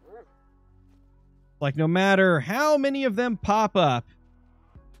ones. Like, no matter how many of them pop up,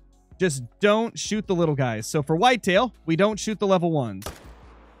 just don't shoot the little guys. So for whitetail, we don't shoot the level 1s.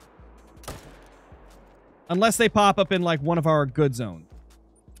 Unless they pop up in like one of our good zones.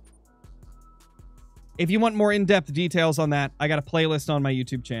 If you want more in-depth details on that, I got a playlist on my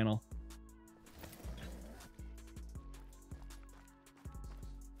YouTube channel.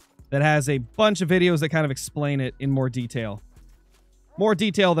 That has a bunch of videos that kind of explain it in more detail. More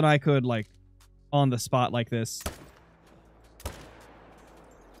detail than I could, like, on the spot like this.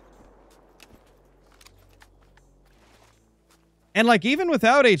 And, like, even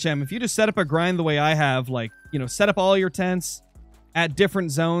without HM, if you just set up a grind the way I have, like, you know, set up all your tents at different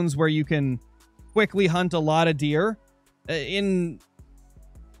zones where you can quickly hunt a lot of deer, in,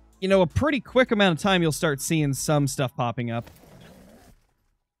 you know, a pretty quick amount of time, you'll start seeing some stuff popping up.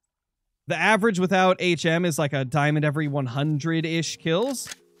 The average without HM is like a diamond every 100-ish kills.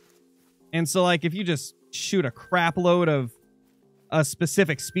 And so, like, if you just shoot a crap load of a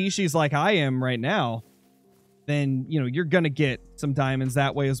specific species like I am right now, then, you know, you're going to get some diamonds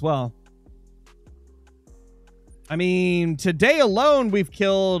that way as well. I mean, today alone, we've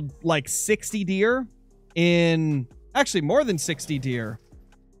killed like 60 deer in... Actually, more than 60 deer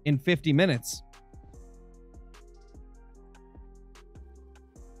in 50 minutes.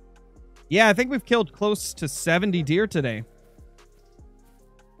 Yeah, I think we've killed close to 70 deer today.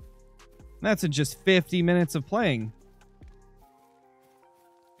 That's in just 50 minutes of playing.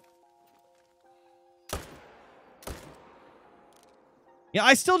 Yeah,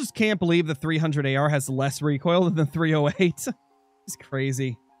 I still just can't believe the 300 AR has less recoil than the 308. It's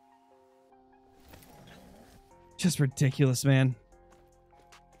crazy. Just ridiculous, man.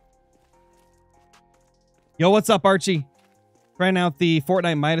 Yo, what's up, Archie? Trying out the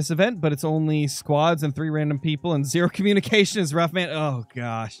Fortnite Midas event, but it's only squads and 3 random people and 0 communication is rough, man. Oh,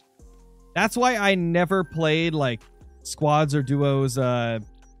 gosh. That's why I never played, like, squads or duos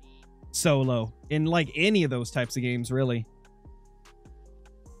solo in, like, any of those types of games, really.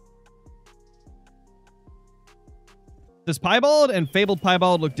 Does Piebald and Fabled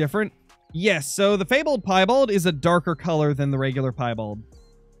Piebald look different? Yes, so the Fabled Piebald is a darker color than the regular Piebald.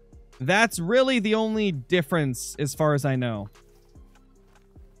 That's really the only difference as far as I know.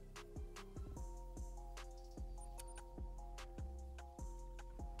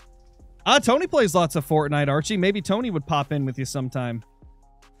 Tony plays lots of Fortnite, Archie. Maybe Tony would pop in with you sometime.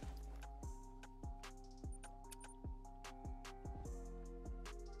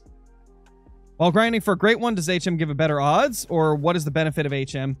 While grinding for a great one, does HM give a better odds? Or what is the benefit of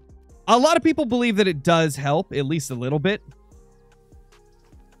HM? A lot of people believe that it does help, at least a little bit.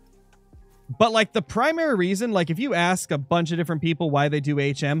 But, like, the primary reason, like, if you ask a bunch of different people why they do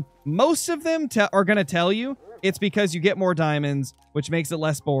HM, most of them are going to tell you it's because you get more diamonds, which makes it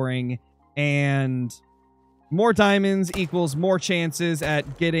less boring, And more diamonds equals more chances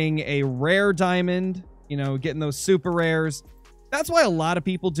at getting a rare diamond, you know, getting those super rares. That's why a lot of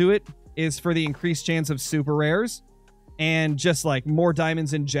people do it, is for the increased chance of super rares and just like more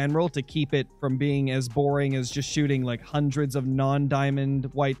diamonds in general to keep it from being as boring as just shooting like hundreds of non-diamond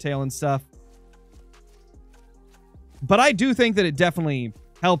whitetail and stuff. But I do think that it definitely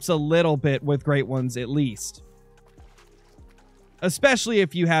helps a little bit with great ones, at least. Especially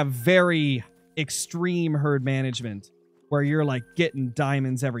if you have very extreme herd management, where you're like getting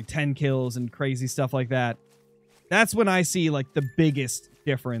diamonds every 10 kills and crazy stuff like that. That's when I see like the biggest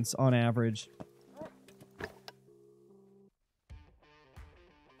difference on average.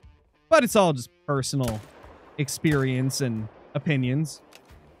 But it's all just personal experience and opinions.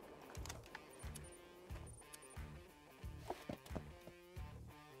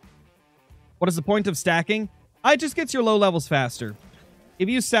 What is the point of stacking? It just gets your low levels faster. If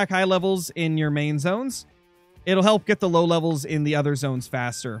you stack high levels in your main zones, it'll help get the low levels in the other zones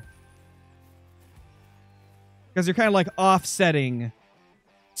faster. Because you're kind of like offsetting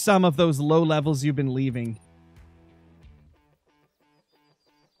some of those low levels you've been leaving.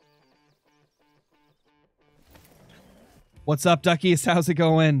 What's up, Duckies? How's it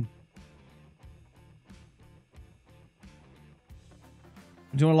going?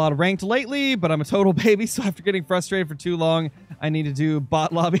 I'm doing a lot of ranked lately, but I'm a total baby, so after getting frustrated for too long, I need to do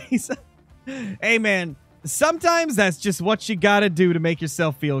bot lobbies. Hey, man, sometimes that's just what you gotta do to make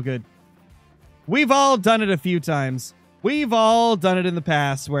yourself feel good. We've all done it a few times. We've all done it in the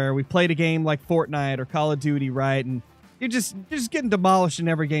past where we played a game like Fortnite or Call of Duty, right? And you're just getting demolished in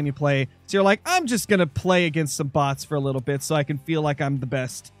every game you play. So you're like, I'm just gonna play against some bots for a little bit so I can feel like I'm the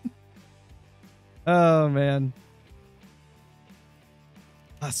best. Oh, man.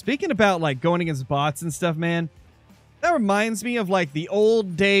 Speaking about like going against bots and stuff, man, that reminds me of like the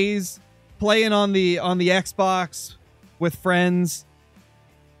old days playing on the Xbox with friends.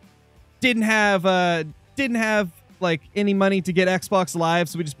 Didn't have like any money to get Xbox Live,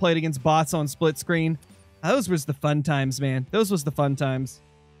 so we just played against bots on split screen. Those was the fun times, man. Those was the fun times.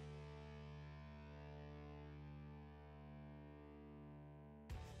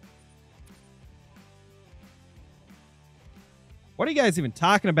 What are you guys even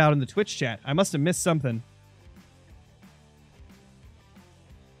talking about in the Twitch chat? I must have missed something.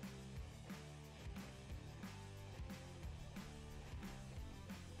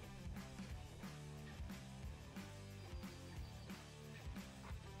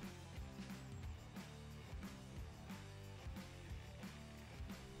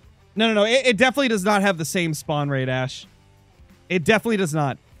 No. It definitely does not have the same spawn rate, Ash. It definitely does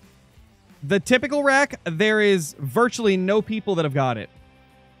not. The typical rack, there is virtually no people that have got it.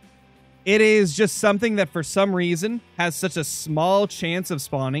 It is just something that for some reason has such a small chance of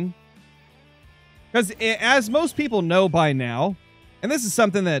spawning. Because as most people know by now, and this is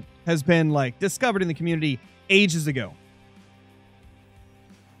something that has been like discovered in the community ages ago.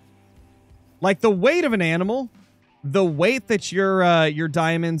 Like the weight of an animal, the weight that your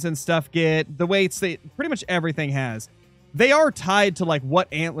diamonds and stuff get, the weights that pretty much everything has, they are tied to like what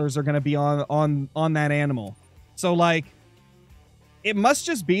antlers are going to be on that animal. So like, it must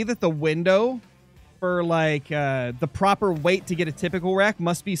just be that the window for like the proper weight to get a typical rack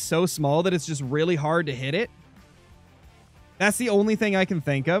must be so small that it's just really hard to hit it. That's the only thing I can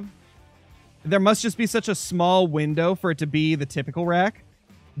think of. There must just be such a small window for it to be the typical rack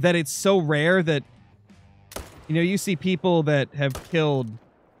that it's so rare that, you know, you see people that have killed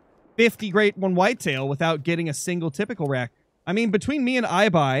 50 great one whitetail without getting a single typical rack. I mean, between me and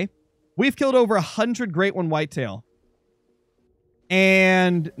iBuy, we've killed over 100 great one whitetail.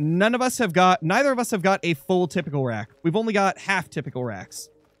 And neither of us have got a full typical rack. We've only got half typical racks.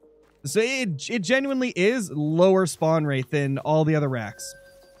 So it genuinely is lower spawn rate than all the other racks.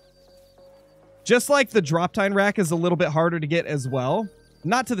 Just like the drop time rack is a little bit harder to get as well.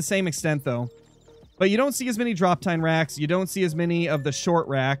 Not to the same extent, though. But you don't see as many drop time racks. You don't see as many of the short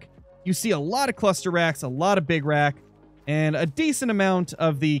rack. You see a lot of cluster racks, a lot of big rack, and a decent amount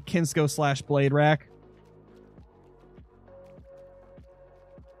of the Kinsko / blade rack.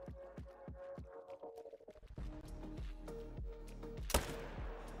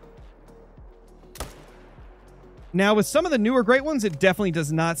 Now, with some of the newer great ones, it definitely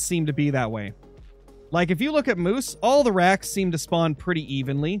does not seem to be that way. Like, if you look at moose, all the racks seem to spawn pretty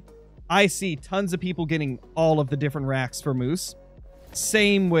evenly. I see tons of people getting all of the different racks for moose.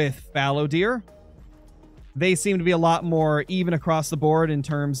 Same with fallow deer. They seem to be a lot more even across the board in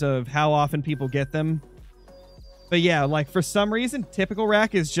terms of how often people get them. But yeah, like, for some reason, typical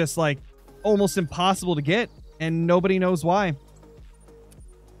rack is just, like, almost impossible to get, and nobody knows why.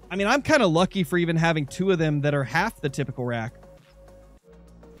 I mean, I'm kind of lucky for even having 2 of them that are half the typical rack.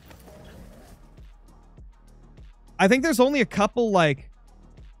 I think there's only a couple, like,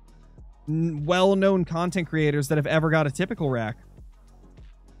 well-known content creators that have ever got a typical rack.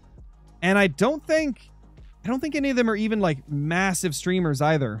 And I don't think any of them are even, like, massive streamers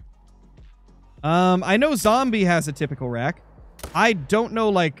either. I know Zombie has a typical rack. I don't know,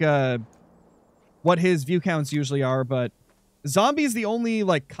 like, what his view counts usually are, but Zombie is the only,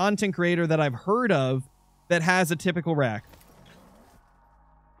 like, content creator that I've heard of that has a typical rack.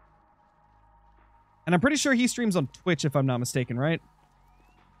 And I'm pretty sure he streams on Twitch, if I'm not mistaken, right?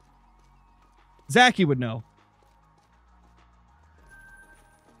 Zachy would know.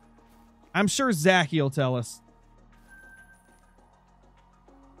 I'm sure Zachy will tell us.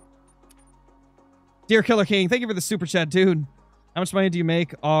 Dear Killer King, thank you for the super chat, dude. How much money do you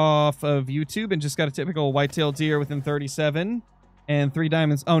make off of YouTube and just got a typical whitetail deer within 37 and 3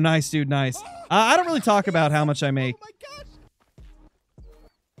 diamonds? Oh, nice, dude, nice. I don't really talk about how much I make. Oh my gosh.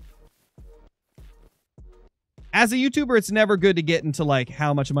 As a YouTuber, it's never good to get into, like,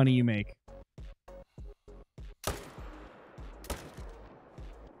 how much money you make.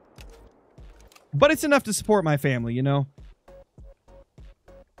 But it's enough to support my family, you know?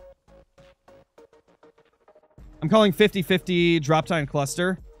 I'm calling 50-50 drop time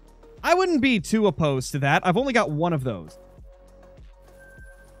cluster. I wouldn't be too opposed to that. I've only got 1 of those.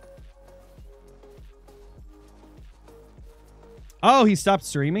 Oh, he stopped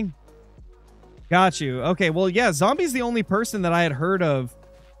streaming? Got you. Okay, well, yeah, Zombie's the only person that I had heard of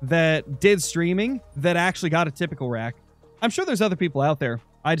that did streaming that actually got a typical rack. I'm sure there's other people out there.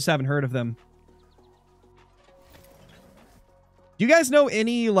 I just haven't heard of them. Do you guys know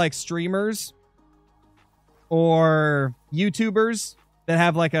any, like, streamers or YouTubers that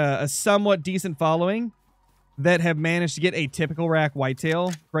have, like, a somewhat decent following that have managed to get a typical rack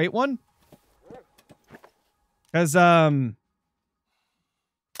whitetail great one? Because,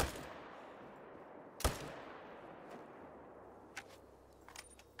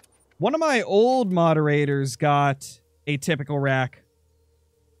 one of my old moderators got a typical rack.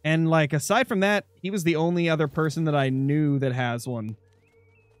 And, like, aside from that, he was the only other person that I knew that has one.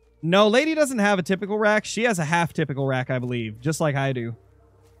 No, Lady doesn't have a typical rack. She has a half typical rack, I believe, just like I do.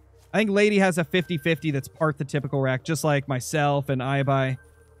 I think Lady has a 50-50 that's part the typical rack, just like myself and iBuy.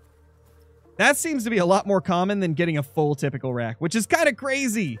 That seems to be a lot more common than getting a full typical rack, which is kind of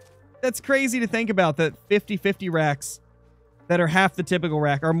crazy. That's crazy to think about, that 50-50 racks that are half the typical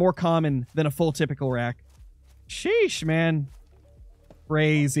rack are more common than a full typical rack. Sheesh, man.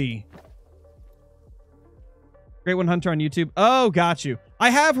 Crazy. Great One Hunter on YouTube. Oh, got you. I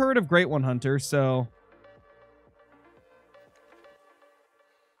have heard of Great One Hunter, so...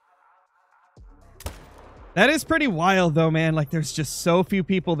 That is pretty wild, though, man. Like, there's just so few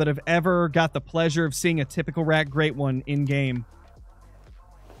people that have ever got the pleasure of seeing a typical rack Great One in-game.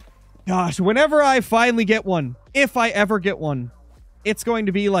 Gosh, whenever I finally get one, if I ever get one, it's going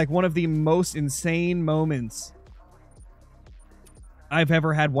to be, like, one of the most insane moments I've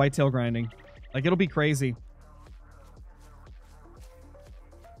ever had whitetail grinding. Like, it'll be crazy.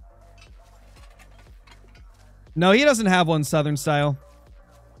 No, he doesn't have one Southern style.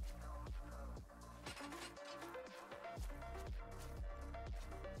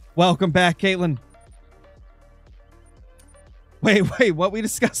 Welcome back, Caitlin. Wait, what we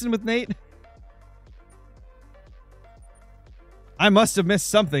discussing with Nate? I must have missed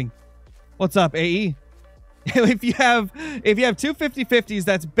something. What's up, AE? If you have 2 50-50s,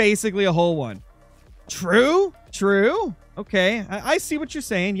 that's basically a whole one. True. Okay, I see what you're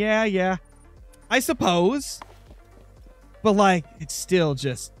saying. Yeah. I suppose. But, like, it's still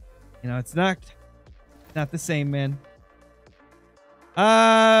just, you know, it's not the same, man.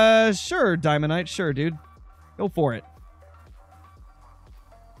 Sure, Diamondite. Sure, dude. Go for it.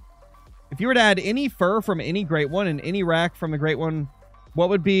 If you were to add any fur from any Great One and any rack from the Great One, what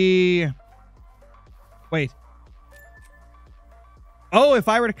would be... Wait. Oh, if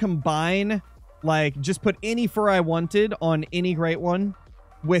I were to combine, like, just put any fur I wanted on any Great One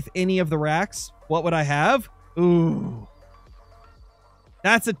with any of the racks, what would I have? Ooh.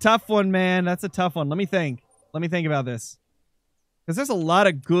 That's a tough one, man. That's a tough one. Let me think. Let me think about this. Because there's a lot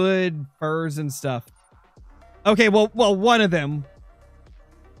of good furs and stuff. Okay, well, one of them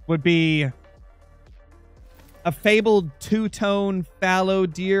would be a fabled two-tone fallow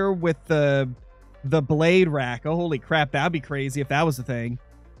deer with the blade rack. Oh, holy crap. That'd be crazy if that was the thing.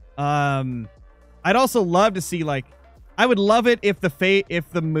 I'd also love to see, like, I would love it if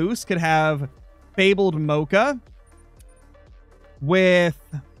the moose could have fabled mocha with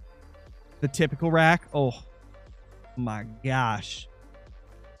the typical rack. Oh my gosh.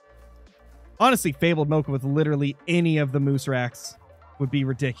 Honestly, Fabled Mocha with literally any of the moose racks would be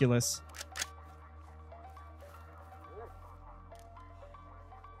ridiculous.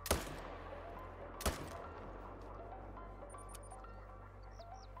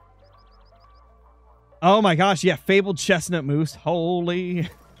 Oh my gosh, yeah, Fabled Chestnut Moose. Holy.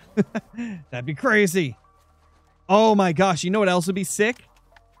 That'd be crazy. Oh my gosh, you know what else would be sick?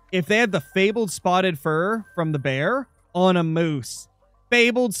 If they had the Fabled Spotted Fur from the bear on a moose.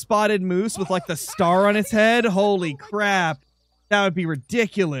 Fabled Spotted Moose with like the star on its head. Holy crap. That would be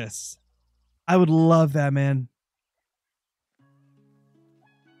ridiculous. I would love that, man.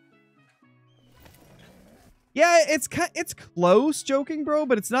 Yeah, it's close, joking bro,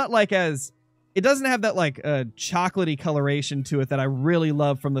 but it's not like as... It doesn't have that, like, chocolatey coloration to it that I really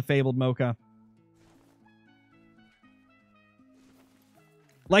love from the Fabled Mocha.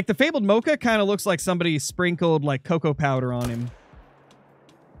 Like, the Fabled Mocha kind of looks like somebody sprinkled, like, cocoa powder on him.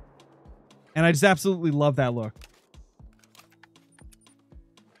 And I just absolutely love that look.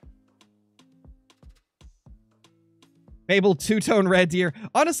 Fabled two-tone red deer.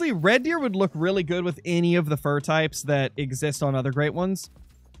 Honestly, red deer would look really good with any of the fur types that exist on other great ones.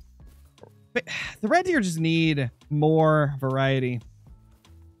 But the red deer just need more variety.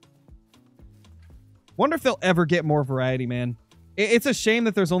 Wonder if they'll ever get more variety, man. It's a shame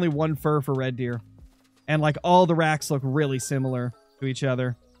that there's only one fur for red deer. And, like, all the racks look really similar to each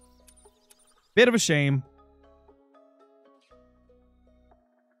other. Bit of a shame.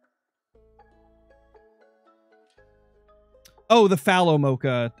 Oh, the fallow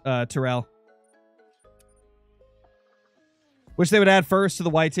mocha, Terrell. Which they would add first to the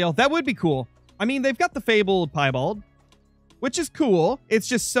whitetail. That would be cool. I mean, they've got the Fabled Piebald, which is cool. It's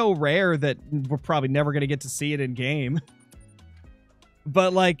just so rare that we're probably never going to get to see it in game.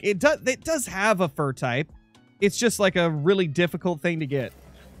 But, like, it does have a fur type. It's just, like, a really difficult thing to get.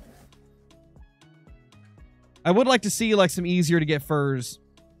 I would like to see, like, some easier to get furs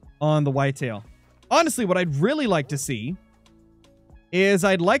on the whitetail. Honestly, what I'd really like to see is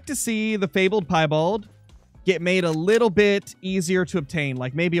I'd like to see the Fabled Piebald get made a little bit easier to obtain,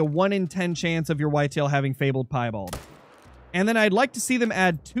 like maybe a 1 in 10 chance of your whitetail having Fabled Piebald. And then I'd like to see them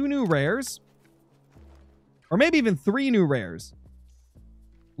add 2 new rares, or maybe even 3 new rares,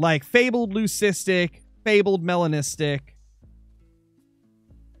 like Fabled Leucistic, Fabled Melanistic,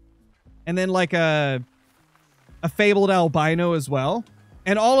 and then like a Fabled Albino as well.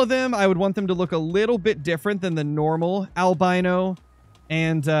 And all of them, I would want them to look a little bit different than the normal Albino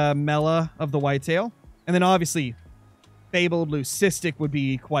and Mela of the whitetail. And then obviously, Fabled Leucistic would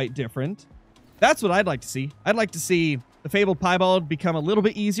be quite different. That's what I'd like to see. I'd like to see the Fabled Piebald become a little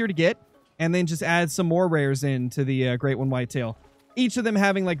bit easier to get, and then just add some more rares into the Great One Whitetail. Each of them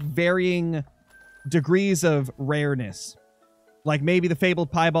having like varying degrees of rareness. Like maybe the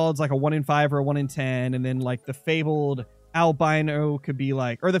Fabled Piebald's like a 1 in 5 or a 1 in 10, and then like the Fabled Albino could be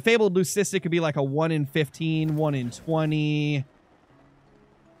like, or the Fabled Leucistic could be like a 1 in 15, 1 in 20.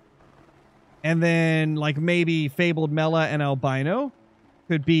 And then, like, maybe Fabled Mela and Albino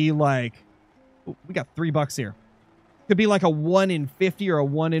could be, like... Ooh, we got $3 here. Could be, like, a 1 in 50 or a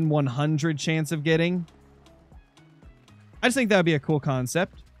 1 in 100 chance of getting. I just think that would be a cool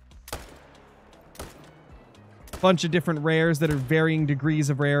concept. Bunch of different rares that are varying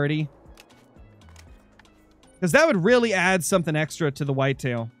degrees of rarity. Because that would really add something extra to the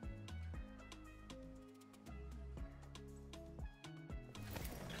whitetail.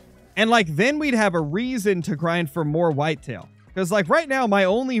 And, like, then we'd have a reason to grind for more whitetail. Because, like, right now, my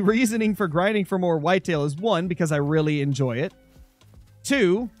only reasoning for grinding for more whitetail is, 1, because I really enjoy it.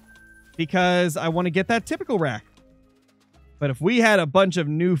 2, because I want to get that typical rack. But if we had a bunch of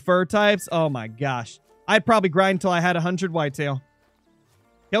new fur types, oh my gosh. I'd probably grind until I had 100 whitetail.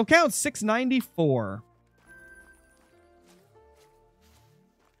 Kill count 694.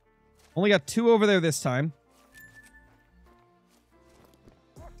 Only got 2 over there this time.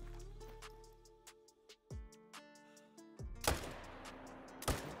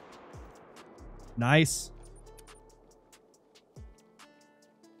 Nice.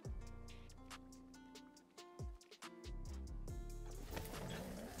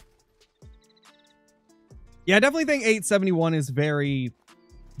 Yeah, I definitely think 871 is very,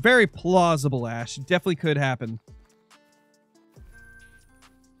 very plausible, Ash. It definitely could happen.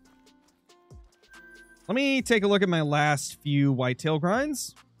 Let me take a look at my last few whitetail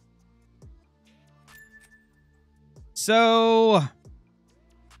grinds. So...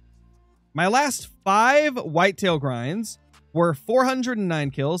 my last 5 whitetail grinds were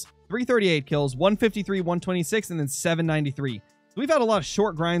 409 kills, 338 kills, 153, 126, and then 793. So we've had a lot of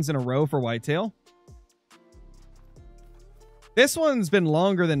short grinds in a row for whitetail. This one's been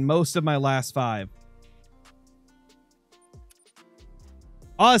longer than most of my last 5.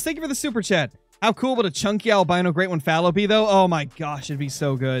 Oz, thank you for the super chat. How cool would a chunky albino great one fallow be, though? Oh my gosh, it'd be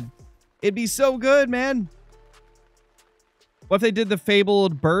so good. It'd be so good, man. What if they did the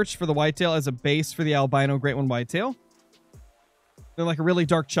fabled birch for the whitetail as a base for the albino great one whitetail? They're like a really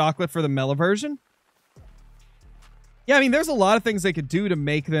dark chocolate for the mellow version. Yeah, I mean, there's a lot of things they could do to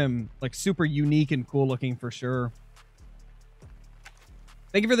make them like super unique and cool looking for sure.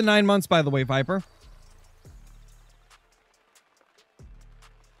 Thank you for the 9 months, by the way, Viper.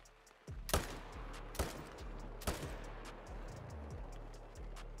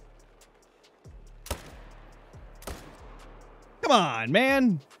 Come on,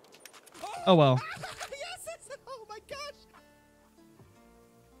 man. Oh, well. Yes! Oh my gosh!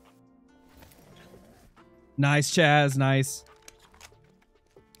 Nice, Chaz. Nice.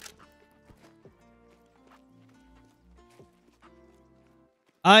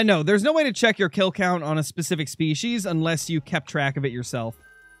 No, there's no way to check your kill count on a specific species unless you kept track of it yourself.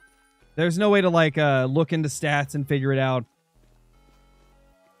 There's no way to, like, look into stats and figure it out.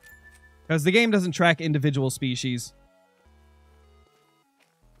 Because the game doesn't track individual species.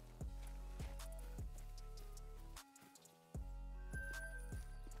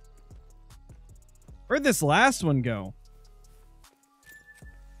 Where'd this last one go?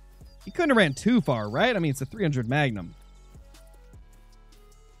 You couldn't have ran too far, right? I mean, it's a 300 Magnum.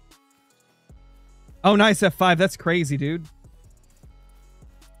 Oh, nice F5. That's crazy, dude.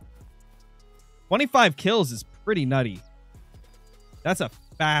 25 kills is pretty nutty. That's a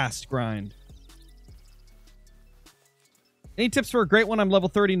fast grind. Any tips for a great one? I'm level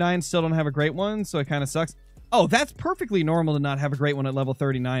 39, still don't have a great one, so it kind of sucks. Oh, that's perfectly normal to not have a great one at level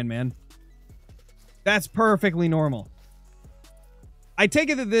 39, man. That's perfectly normal. I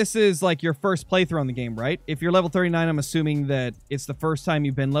take it that this is like your first playthrough on the game, right? If you're level 39, I'm assuming that it's the first time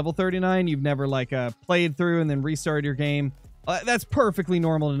you've been level 39. You've never like played through and then restarted your game. That's perfectly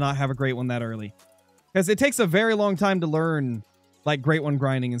normal to not have a great one that early. Because it takes a very long time to learn like great one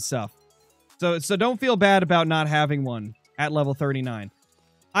grinding and stuff. So don't feel bad about not having one at level 39.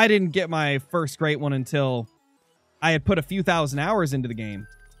 I didn't get my first great one until I had put a few thousand hours into the game.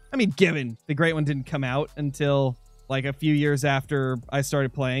 I mean, given the great one didn't come out until like a few years after I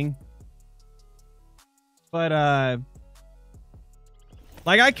started playing. But,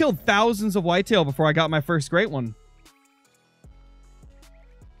 like I killed thousands of whitetail before I got my first great one.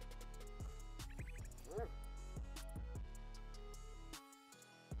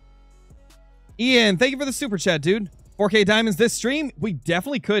 Ian, thank you for the super chat, dude. 4K diamonds this stream? We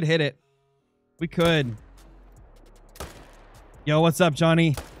definitely could hit it. We could. Yo, what's up,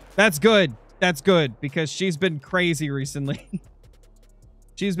 Johnny? That's good. That's good, because she's been crazy recently.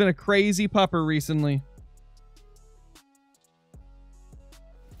 She's been a crazy pupper recently.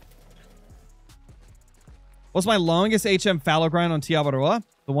 What's my longest HM fallow grind on Tiabaroa?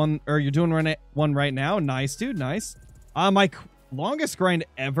 The one, or you're doing one right now? Nice, dude, nice. My longest grind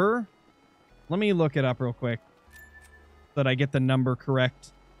ever? Let me look it up real quick so that I get the number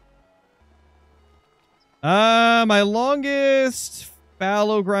correct. My longest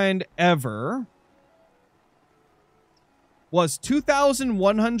fallow grind ever was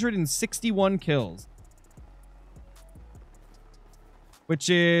 2,161 kills, which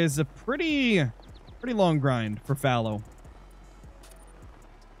is a pretty long grind for fallow.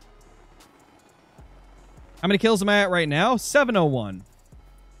 How many kills am I at right now? 701.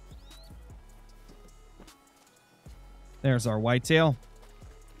 There's our whitetail.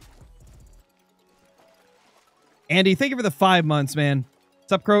 Andy, thank you for the 5 months, man.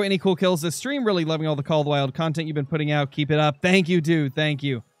 What's up, Crow? Any cool kills this stream? Really loving all the Call of the Wild content you've been putting out. Keep it up. Thank you, dude. Thank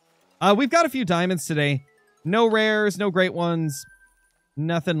you. We've got a few diamonds today. No rares, no great ones.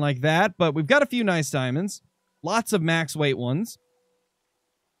 Nothing like that, but we've got a few nice diamonds. Lots of max weight ones.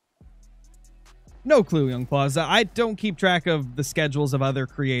 No clue, Young Plaza. I don't keep track of the schedules of other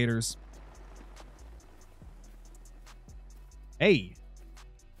creators. Hey.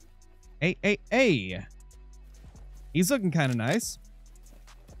 Hey. He's looking kind of nice.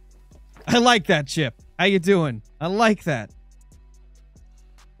 I like that, Chip. How you doing? I like that.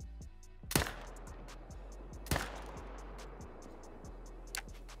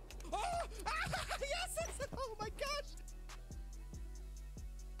 Yes! Oh my gosh!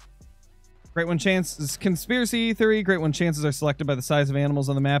 Great one chances. Conspiracy theory. Great one chances are selected by the size of animals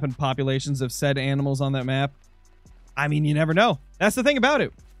on the map and populations of said animals on that map. I mean, you never know. That's the thing about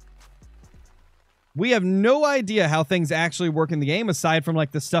it. We have no idea how things actually work in the game aside from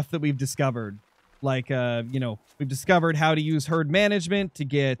like the stuff that we've discovered. Like, you know, we've discovered how to use herd management to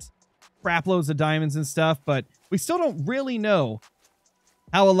get crap loads of diamonds and stuff, but We still don't really know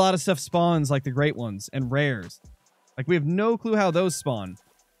how a lot of stuff spawns, like the great ones and rares. Like, we have no clue how those spawn.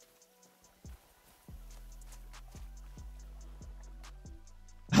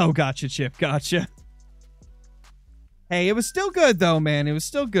 Oh, gotcha, Chip. Gotcha. Hey, it was still good, though, man. It was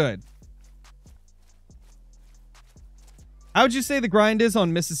still good. How would you say the grind is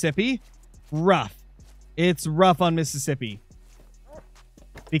on Mississippi? Rough. It's rough on Mississippi.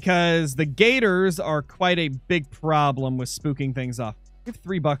 Because the gators are quite a big problem with spooking things off. We have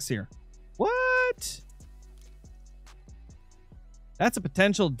 $3 here. What? That's a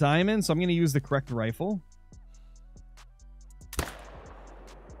potential diamond, so I'm going to use the correct rifle.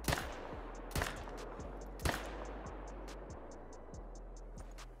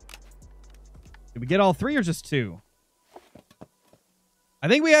 Did we get all 3 or just 2? I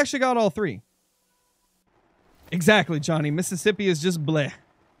think we actually got all 3. Exactly, Johnny. Mississippi is just bleh.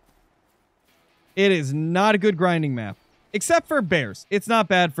 It is not a good grinding map. Except for bears. It's not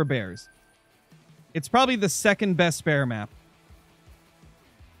bad for bears. It's probably the second best bear map.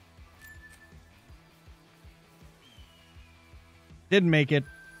 Didn't make it.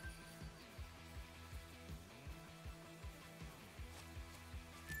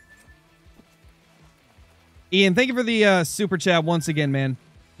 Ian, thank you for the super chat once again, man.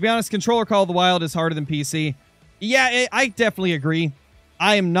 To be honest, controller Call of the Wild is harder than PC. Yeah, I definitely agree.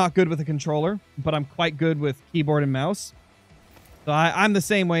 I am not good with a controller, but I'm quite good with keyboard and mouse. So I'm the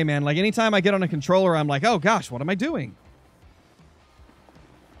same way, man. Like, anytime I get on a controller, I'm like, oh gosh, what am I doing?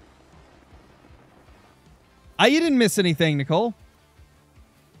 You didn't miss anything, Nicole.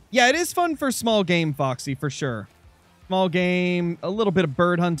 Yeah, it is fun for small game, Foxy, for sure. Small game, a little bit of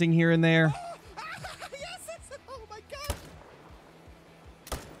bird hunting here and there. Oh my god!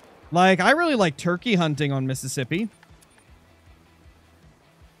 Like, I really like turkey hunting on Mississippi.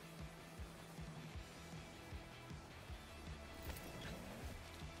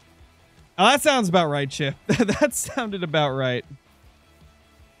 Oh, that sounds about right, Chip. That sounded about right.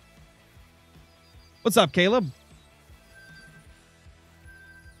 What's up, Caleb?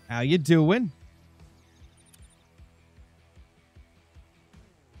 How you doing?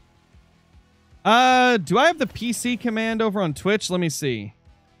 Do I have the PC command over on Twitch? Let me see.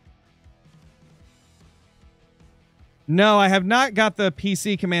 No, I have not got the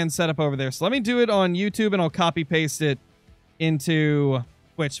PC command set up over there. So let me do it on YouTube and I'll copy paste it into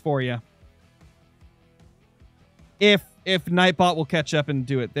Twitch for you. If Nightbot will catch up and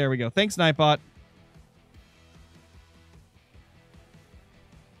do it. There we go. Thanks, Nightbot.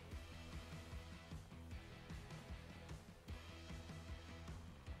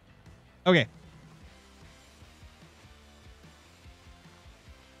 Okay.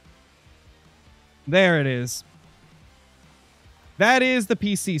 There it is. That is the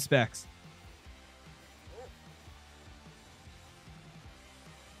PC specs.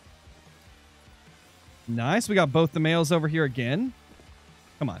 Nice. We got both the males over here again.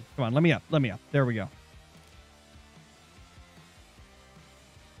 Come on. Come on. Let me up. Let me up. There we go.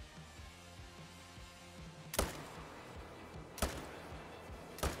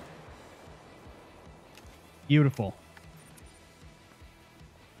 Beautiful.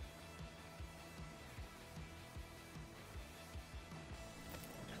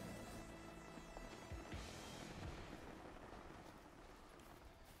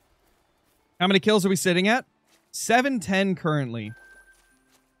 How many kills are we sitting at? 710 currently.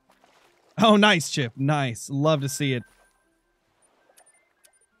 Oh, nice, Chip. Nice. Love to see it.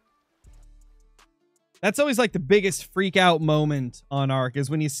 That's always like the biggest freak out moment on Ark is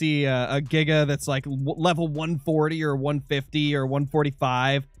when you see a Giga that's like level 140 or 150 or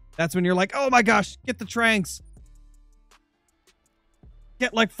 145. That's when you're like, oh my gosh, get the tranks.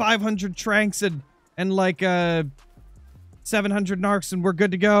 Get like 500 tranks and like 700 narcs and we're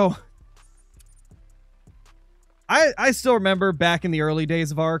good to go. I still remember back in the early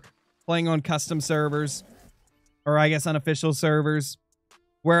days of Ark playing on custom servers, or I guess unofficial servers,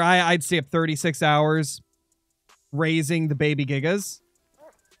 where I'd stay up 36 hours raising the baby Gigas.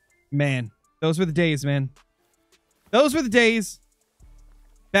 Man, those were the days, man. Those were the days.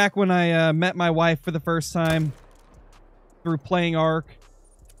 Back when I met my wife for the first time through playing Ark.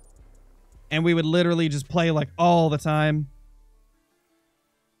 And we would literally just play like all the time.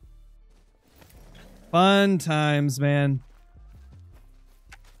 Fun times, man.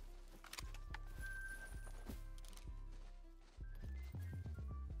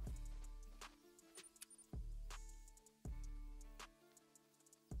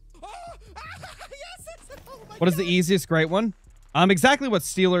 What is the easiest great one? Exactly what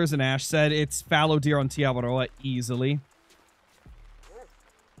Steelers and Ash said. It's fallow deer on Tiawaroa easily.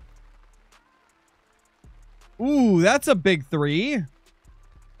 Ooh, that's a big 3.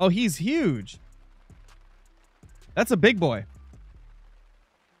 Oh, he's huge. That's a big boy.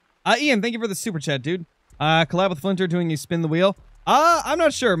 Ian, thank you for the super chat, dude. Collab with Flinter doing you spin the wheel. I'm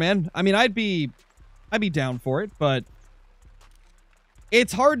not sure, man. I mean, I'd be down for it, but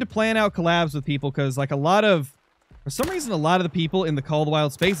it's hard to plan out collabs with people because, like, for some reason, a lot of the people in the Call of the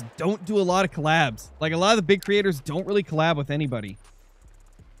Wild space don't do a lot of collabs. Like, a lot of the big creators don't really collab with anybody.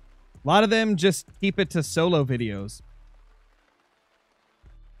 A lot of them just keep it to solo videos.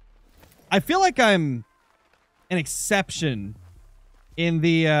 I feel like I'm an exception in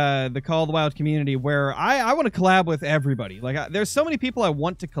the Call of the Wild community where I want to collab with everybody. Like, there's so many people I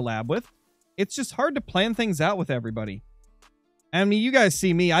want to collab with. It's just hard to plan things out with everybody. I mean, you guys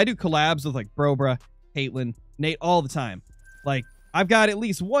see me. I do collabs with, like, Brobra, Caitlin, Nate all the time. Like, I've got at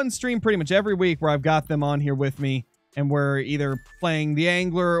least one stream pretty much every week where I've got them on here with me, and we're either playing the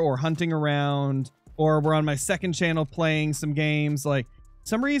Angler or hunting around, or we're on my second channel playing some games. Like, for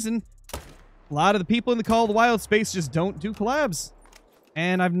some reason, a lot of the people in the Call of the Wild space just don't do collabs.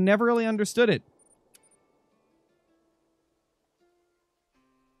 And I've never really understood it.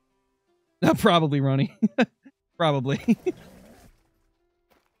 Probably, Ronnie. Probably.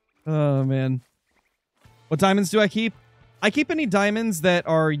 Oh, man. What diamonds do I keep? I keep any diamonds that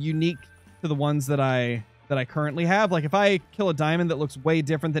are unique to the ones that I currently have. Like, if I kill a diamond that looks way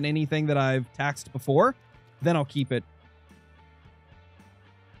different than anything that I've taxed before, then I'll keep it.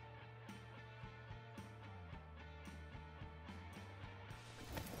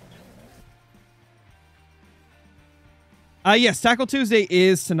 Yes, Tackle Tuesday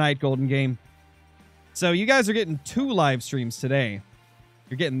is tonight, Golden Game. So you guys are getting 2 live streams today.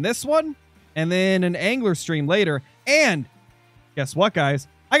 You're getting this one, and then an Angler stream later. And guess what, guys?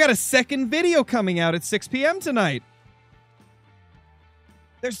 I got a second video coming out at 6 p.m. tonight.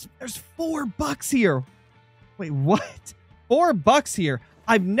 There's $4 here. Wait, what? $4 here?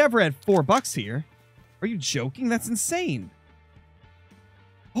 I've never had $4 here. Are you joking? That's insane.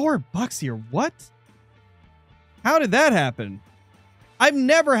 $4 here. What? How did that happen? I've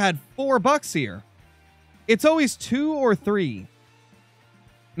never had $4 here. It's always 2 or 3.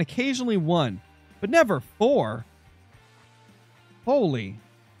 And occasionally 1. But never 4. Holy.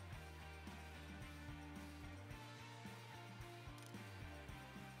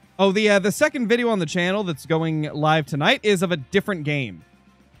 Oh, the second video on the channel that's going live tonight is of a different game.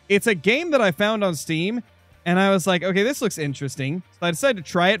 It's a game that I found on Steam, and I was like, okay, this looks interesting. So I decided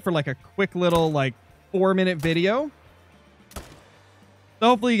to try it for like a quick little, like, 4-minute video. So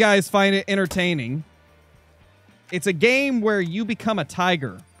hopefully you guys find it entertaining. It's a game where you become a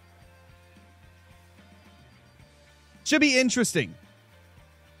tiger. Should be interesting.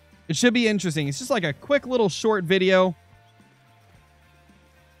 It should be interesting. It's just like a quick little short video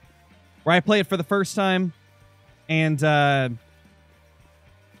where I play it for the first time and have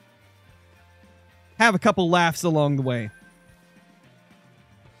a couple laughs along the way.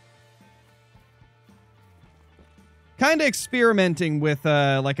 Kind of experimenting with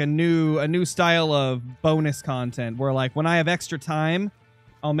like a new style of bonus content where, like, when I have extra time,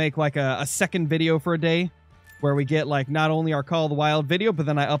 I'll make like a second video for a day where we get like not only our Call of the Wild video, but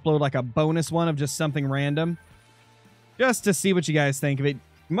then I upload like a bonus one of just something random just to see what you guys think of it.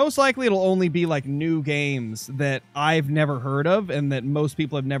 Most likely it'll only be like new games that I've never heard of and that most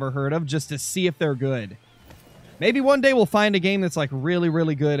people have never heard of, just to see if they're good. Maybe one day we'll find a game that's like really,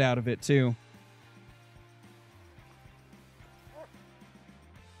 really good out of it too.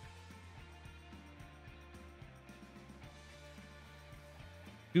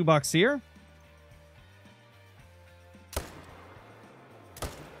 $2 here.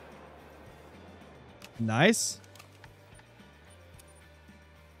 Nice.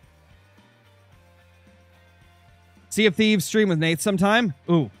 Sea of Thieves stream with Nate sometime?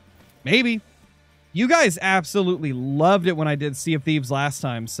 Ooh, maybe. You guys absolutely loved it when I did Sea of Thieves last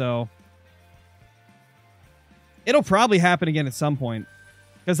time, so it'll probably happen again at some point,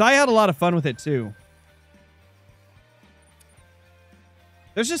 because I had a lot of fun with it too.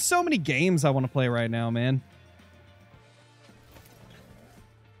 There's just so many games I want to play right now, man.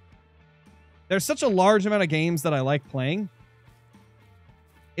 There's such a large amount of games that I like playing.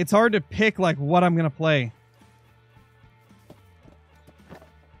 It's hard to pick, like, what I'm going to play.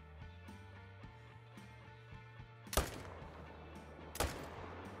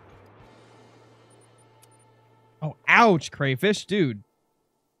 Oh, ouch, Crayfish. Dude.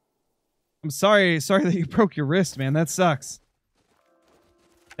 I'm sorry that you broke your wrist, man. That sucks.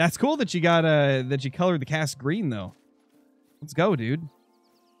 That's cool that you got that you colored the cast green though. Let's go, dude. Do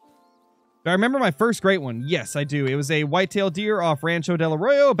I remember my first great one? Yes, I do. It was a whitetail deer off Rancho del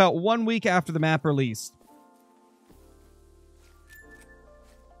Arroyo about 1 week after the map released.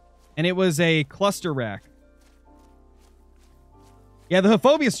 And it was a cluster rack. Yeah, the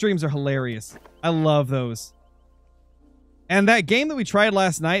Hophobia streams are hilarious. I love those. And that game that we tried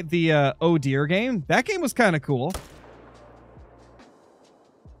last night, the Oh Deer game, that game was kind of cool.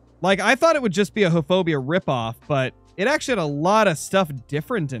 Like, I thought it would just be a Hophobia ripoff, but it actually had a lot of stuff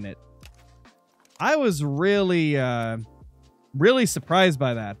different in it. I was really, really surprised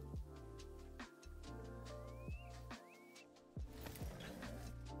by that.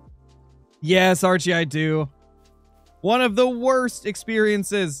 Yes, Archie, I do. One of the worst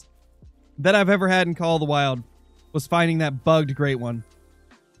experiences that I've ever had in Call of the Wild was finding that bugged Great One.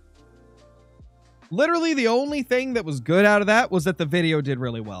 Literally, the only thing that was good out of that was that the video did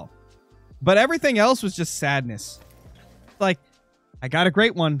really well. But everything else was just sadness. Like, I got a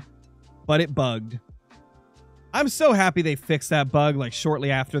Great One, but it bugged. I'm so happy they fixed that bug, like,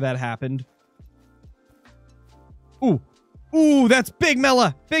 shortly after that happened. Ooh. Ooh, that's Big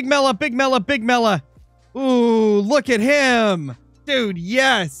Mela. Big Mela, Big Mela, Big Mela. Ooh, look at him. Dude,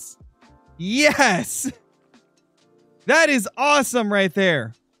 yes. Yes. That is awesome right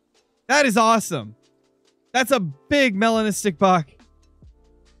there. That is awesome. That's a big melanistic buck.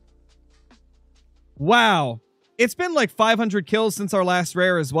 Wow. It's been like 500 kills since our last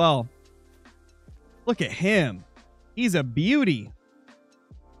rare as well. Look at him. He's a beauty.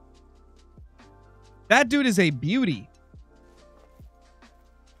 That dude is a beauty.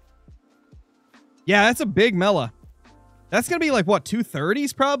 Yeah, that's a big Mela. That's going to be like, what,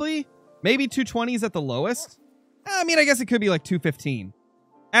 230s probably? Maybe 220s at the lowest? I mean, I guess it could be like 215.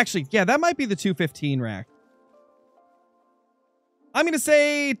 Actually, yeah, that might be the 215 rack. I'm going to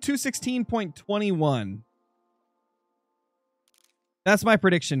say 216.21. That's my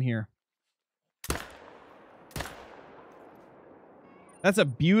prediction here. That's a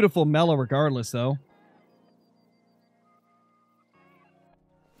beautiful Mela regardless, though.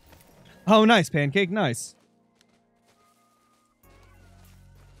 Oh, nice, Pancake. Nice.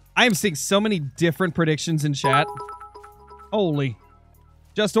 I am seeing so many different predictions in chat. Holy.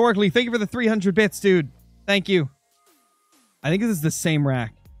 Just Oracly, thank you for the 300 bits, dude. Thank you. I think this is the same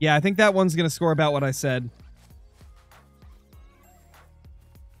rack. Yeah, I think that one's going to score about what I said.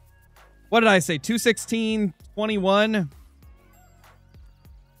 What did I say? 216.21.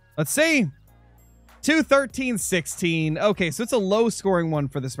 Let's see. 213.16. Okay, so it's a low-scoring one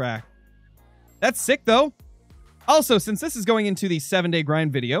for this rack. That's sick, though. Also, since this is going into the 7-day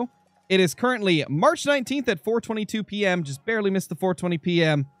grind video, it is currently March 19th at 4:22 p.m. Just barely missed the 4:20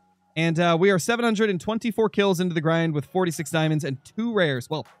 p.m. And we are 724 kills into the grind with 46 diamonds and 2 rares.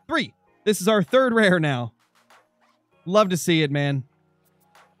 Well, 3. This is our 3rd rare now. Love to see it, man.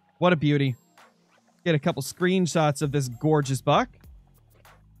 What a beauty. Get a couple screenshots of this gorgeous buck.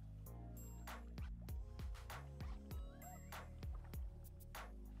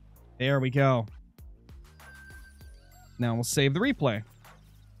 There we go. Now we'll save the replay.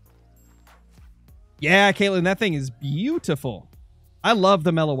 Yeah, Caitlin, that thing is beautiful. I love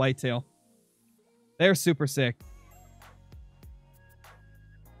the Mela Whitetail. They're super sick.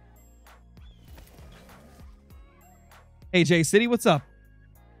 Hey, J City, what's up?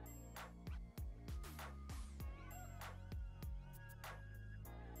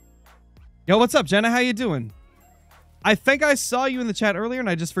 Yo, what's up, Jenna? How you doing? I think I saw you in the chat earlier and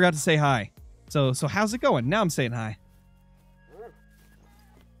I just forgot to say hi. So how's it going? Now I'm saying hi.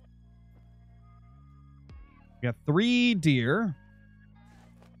 We got 3 deer.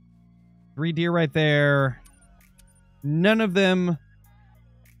 3 deer right there. None of them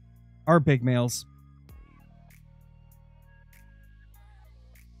are big males.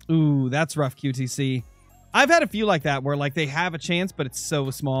 Ooh, that's rough, QTC. I've had a few like that where like they have a chance, but it's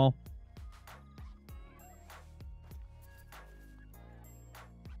so small.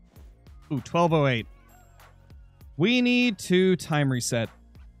 Ooh, 12:08. We need to time reset.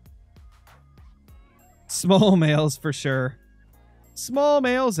 Small males for sure. Small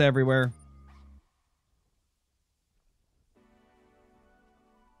males everywhere.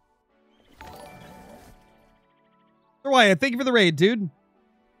 Wyatt, thank you for the raid, dude.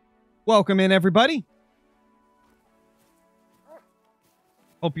 Welcome in, everybody.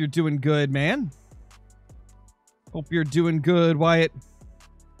 Hope you're doing good, man. Hope you're doing good, Wyatt.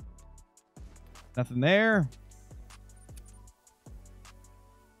 Nothing there.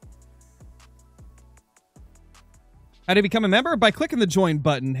 How do you become a member? By clicking the join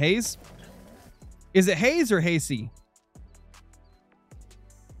button, Hayes. Is it Hayes or Hasey?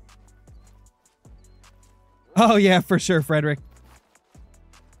 Oh, yeah, for sure, Frederick.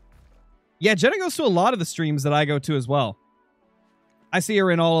 Yeah, Jenna goes to a lot of the streams that I go to as well. I see her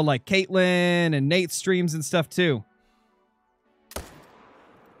in all of, like, Caitlin and Nate's streams and stuff, too.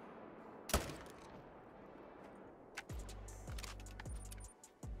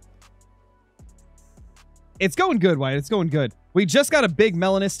 It's going good, Wyatt. It's going good. We just got a big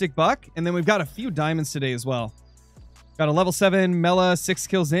melanistic buck, and then we've got a few diamonds today as well. Got a level 7 Mela, 6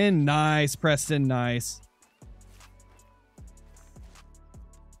 kills in. Nice, Preston. Nice.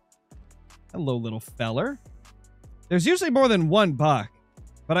 Hello, little feller. There's usually more than one buck,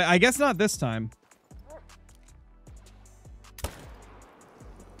 but I guess not this time.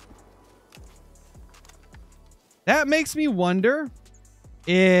 That makes me wonder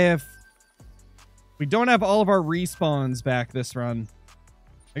if we don't have all of our respawns back this run.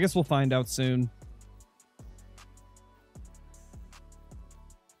 I guess we'll find out soon.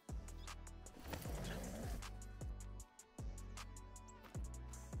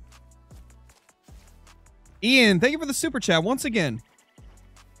 Ian, thank you for the super chat once again.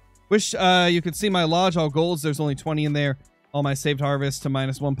 Wish you could see my lodge, all golds. There's only 20 in there. All my saved harvest to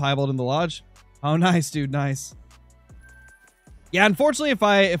 -1 piebald in the lodge. Oh, nice, dude. Nice. Yeah, unfortunately,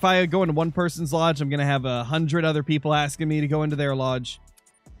 if I go into one person's lodge, I'm gonna have 100 other people asking me to go into their lodge.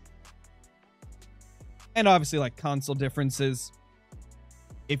 And obviously, like, console differences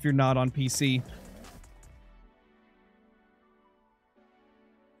if you're not on PC.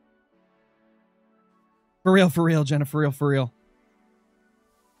 For real, Jenna. For real.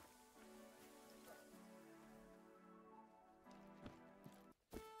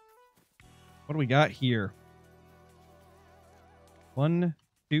 What do we got here? 1,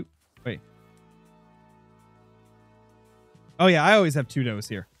 2, wait. Oh, yeah, I always have 2 does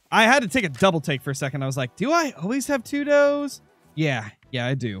here. I had to take a double take for a second. I was like, do I always have 2 does? Yeah,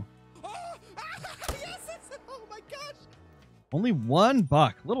 I do. Oh, yes, oh my gosh. Only 1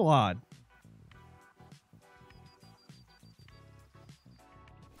 buck. A little odd.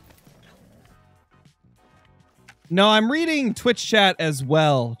 No, I'm reading Twitch chat as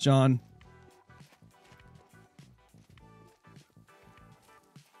well, John.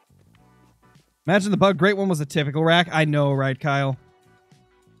 Imagine the bug great one was a typical rack. I know, right, Kyle?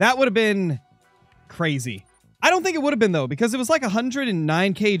 That would have been crazy. I don't think it would have been, though, because it was like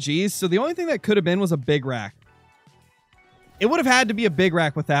 109 kgs, so the only thing that could have been was a big rack. It would have had to be a big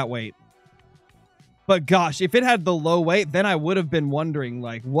rack with that weight. But gosh, if it had the low weight, then I would have been wondering,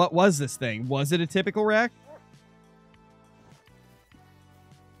 like, what was this thing? Was it a typical rack?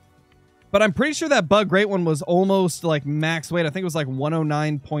 But I'm pretty sure that bug great one was almost like max weight. I think it was like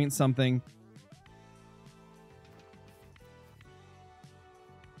 109 point something.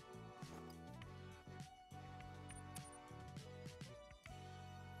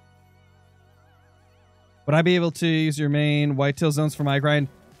 Would I be able to use your main whitetail zones for my grind?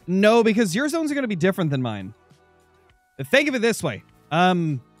 No, because your zones are going to be different than mine. Think of it this way.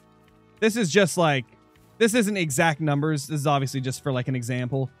 This is just like, this isn't exact numbers. This is obviously just for like an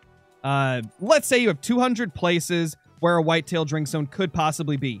example. Let's say you have 200 places where a whitetail drink zone could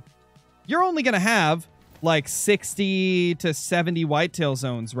possibly be. You're only going to have like 60 to 70 whitetail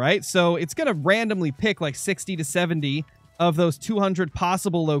zones, right? So it's going to randomly pick like 60 to 70 of those 200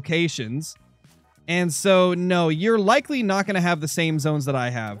 possible locations. And so, no, you're likely not going to have the same zones that I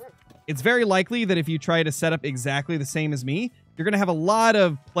have. It's very likely that if you try to set up exactly the same as me, you're going to have a lot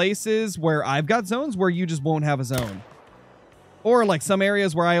of places where I've got zones where you just won't have a zone. Or like some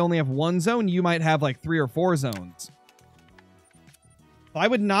areas where I only have 1 zone, you might have like 3 or 4 zones. I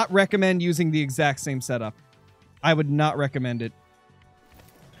would not recommend using the exact same setup. I would not recommend it.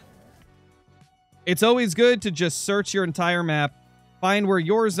 It's always good to just search your entire map, find where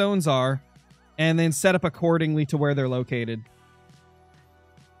your zones are, and then set up accordingly to where they're located.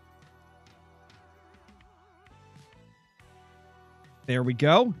 There we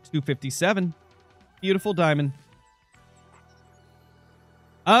go. 257. Beautiful diamond.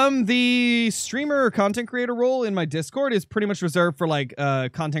 The streamer or content creator role in my Discord is pretty much reserved for like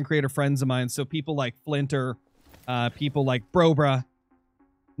content creator friends of mine. So people like Flinter, people like Brobra,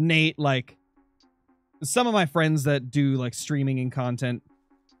 Nate, like some of my friends that do like streaming and content.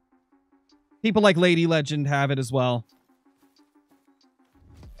 People like Lady Legend have it as well.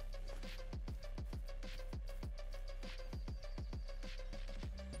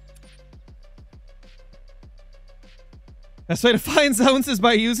 Best way to find zones is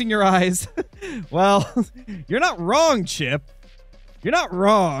by using your eyes. Well, you're not wrong, Chip. You're not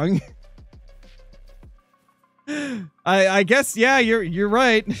wrong. I guess, yeah, you're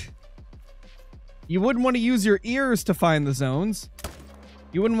right. You wouldn't want to use your ears to find the zones.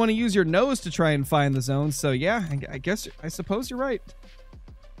 You wouldn't want to use your nose to try and find the zones. So yeah, I suppose you're right.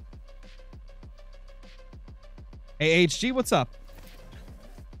 Hey, HG, what's up?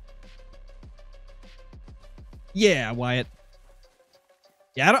 Yeah, Wyatt.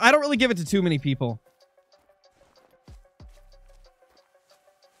 Yeah, I don't really give it to too many people.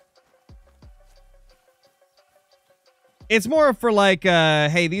 It's more for like,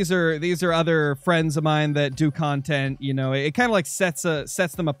 hey, these are other friends of mine that do content. You know, it kind of like sets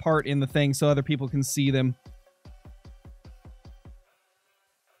them apart in the thing so other people can see them.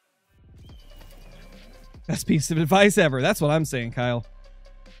 Best piece of advice ever. That's what I'm saying, Kyle.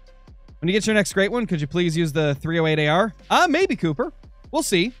 When you get your next great one, could you please use the 308 AR? Maybe, Cooper. We'll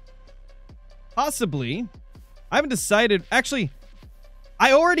see. Possibly. I haven't decided. Actually,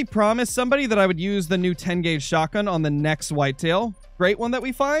 I already promised somebody that I would use the new 10 gauge shotgun on the next whitetail great one that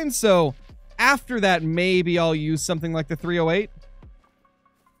we find. So after that, maybe I'll use something like the 308.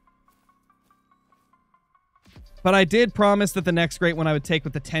 But I did promise that the next great one I would take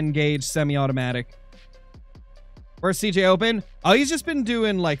with the 10 gauge semi-automatic. Where's CJ Open? Oh, he's just been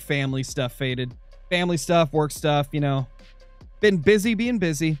doing like family stuff, Faded. Family stuff, work stuff, you know. Been busy being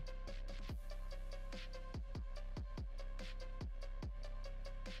busy.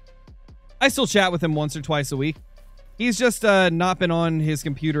 I still chat with him once or twice a week. He's just not been on his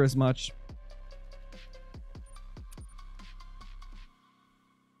computer as much.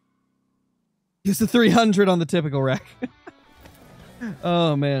 Use the 300 on the typical rack.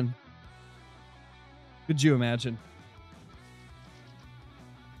 Oh, man. Could you imagine?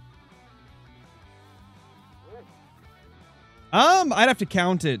 I'd have to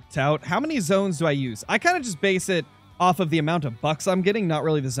count it, Tout. How many zones do I use? I kind of just base it off of the amount of bucks I'm getting, not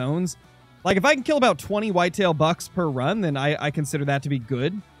really the zones. Like, if I can kill about 20 whitetail bucks per run, then I consider that to be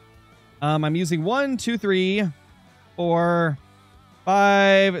good. I'm using 1, 2, 3, 4,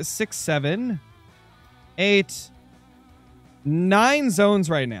 5, 6, 7, 8, 9 zones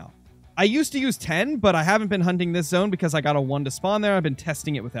right now. I used to use 10, but I haven't been hunting this zone because I got a 1 to spawn there. I've been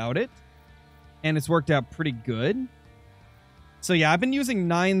testing it without it, and it's worked out pretty good. So yeah, I've been using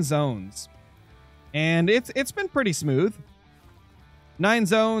 9 zones, and it's been pretty smooth. 9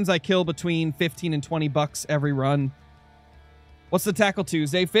 zones, I kill between 15 and 20 bucks every run. What's the Tackle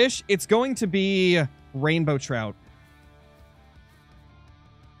Tuesday fish? It's going to be rainbow trout.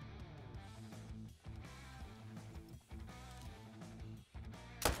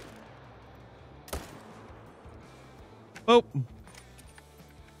 Oh.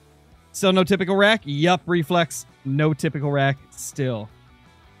 Still no typical rack? Yup, reflex. No typical rack. Still.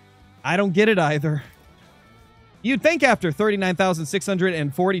 I don't get it either. You'd think after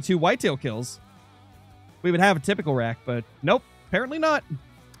 39,642 whitetail kills, we would have a typical rack, but nope. Apparently not.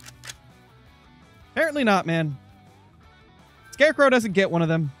 Apparently not, man. Scarecrow doesn't get one of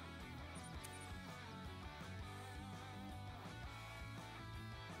them.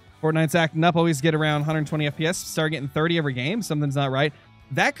 Fortnite's acting up. Always get around 120 FPS. Start getting 30 every game. Something's not right.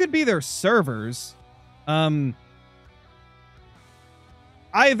 That could be their servers.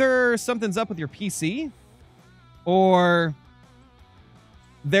 Either something's up with your PC, or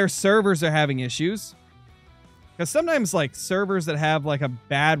their servers are having issues. Because sometimes, like, servers that have, like, a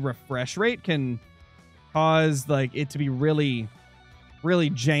bad refresh rate can cause, like, it to be really, really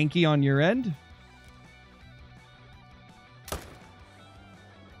janky on your end.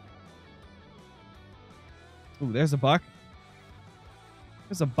 Ooh, there's a buck.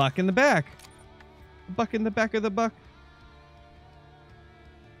 There's a buck in the back. A buck in the back of the buck.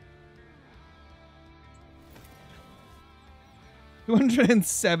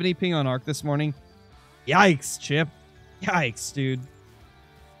 $270 ping on Arc this morning. Yikes, Chip. Yikes, dude.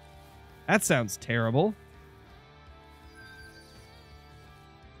 That sounds terrible.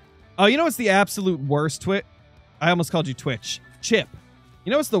 Oh, you know what's the absolute worst I almost called you Twitch. Chip.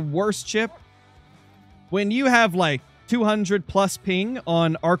 You know what's the worst, Chip? When you have like 200 plus ping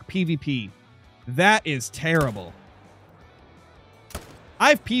on Arc PvP. That is terrible.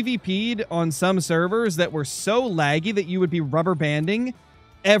 I've PvP'd on some servers that were so laggy that you would be rubber banding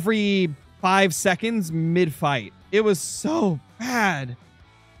every 5 seconds mid-fight. It was so bad.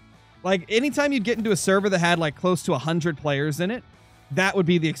 Like, anytime you'd get into a server that had like close to 100 players in it, that would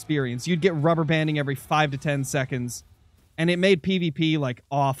be the experience. You'd get rubber banding every 5 to 10 seconds, and it made PvP like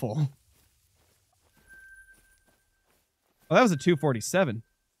awful. Oh, that was a 247.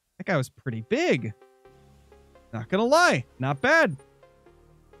 That guy was pretty big. Not gonna lie, not bad.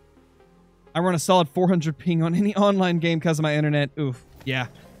 I run a solid 400 ping on any online game because of my internet. Oof. Yeah,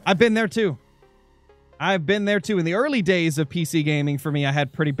 I've been there too. I've been there too. In the early days of PC gaming, for me, I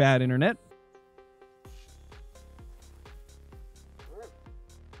had pretty bad internet.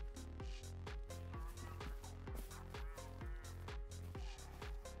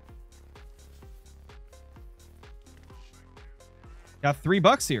 Got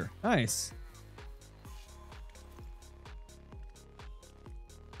 $3 here. Nice.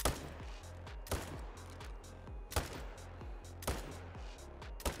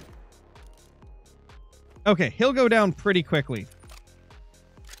 Okay, he'll go down pretty quickly.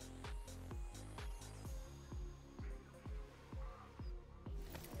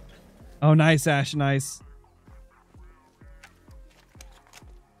 Oh, nice, Ash, nice.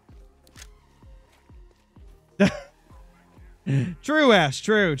 True, Ash,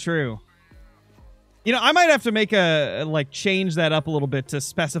 true, true. You know, I might have to make like, change that up a little bit to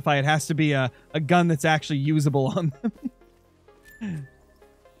specify it has to be a gun that's actually usable on them.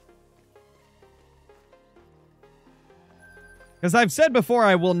 Because I've said before,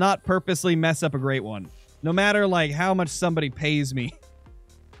 I will not purposely mess up a great one. No matter, like, how much somebody pays me.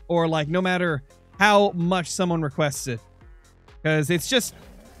 Or, like, no matter how much someone requests it. Because it's just,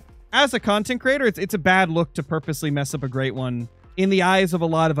 as a content creator, it's a bad look to purposely mess up a great one in the eyes of a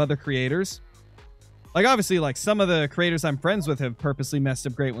lot of other creators. Like, obviously, like, some of the creators I'm friends with have purposely messed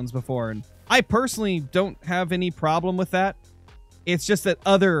up great ones before, and I personally don't have any problem with that. It's just that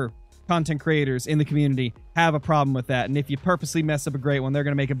other content creators in the community have a problem with that, and if you purposely mess up a great one, they're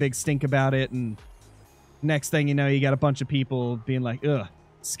going to make a big stink about it, and next thing you know, you got a bunch of people being like, ugh,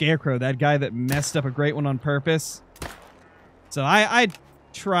 Scarecrow, that guy that messed up a great one on purpose. So I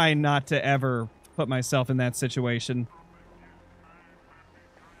try not to ever put myself in that situation.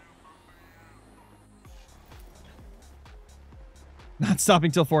 Not stopping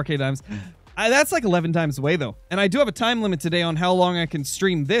till 4K times. That's like 11 times away, though. And I do have a time limit today on how long I can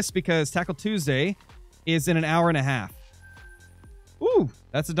stream this because Tackle Tuesday is in an hour and a half. Ooh,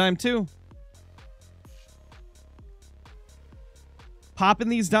 that's a dime, too. Popping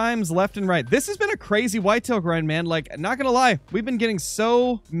these dimes left and right. This has been a crazy whitetail grind, man. Like, not gonna lie, we've been getting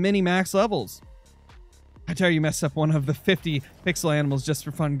so many max levels. I dare you mess up one of the 50 pixel animals just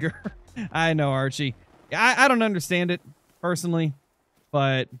for fun, girl. I know, Archie. I don't understand it, personally.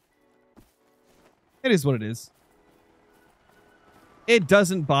 But it is what it is. It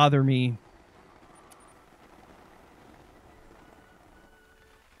doesn't bother me.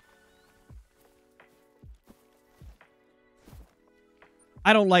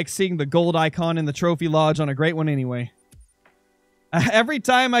 I don't like seeing the gold icon in the trophy lodge on a great one anyway. Every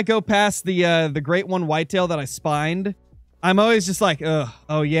time I go past the great one whitetail that I spined, I'm always just like, ugh,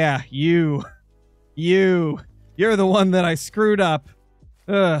 oh yeah, you're the one that I screwed up.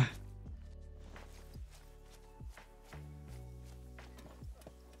 Ugh.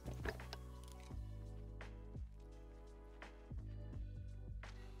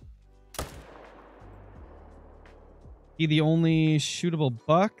 He the only shootable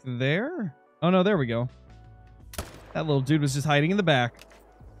buck there? Oh no, there we go. That little dude was just hiding in the back.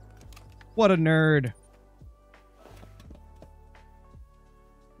 What a nerd.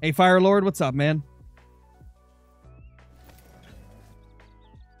 Hey, Fire Lord, what's up, man?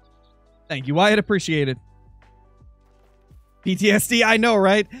 Thank you, Wyatt. Appreciate it. PTSD, I know,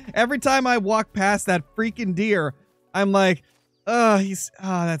 right? Every time I walk past that freaking deer, I'm like, oh,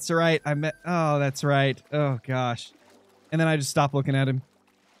 that's right. Oh, that's right. Oh, gosh. And then I just stop looking at him.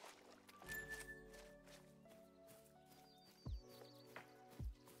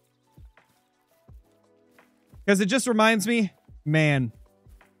 Because it just reminds me, man,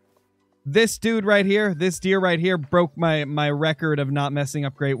 this dude right here, this deer right here broke my record of not messing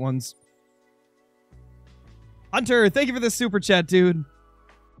up great ones. Hunter, thank you for the super chat, dude.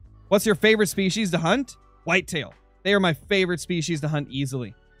 What's your favorite species to hunt? Whitetail. They are my favorite species to hunt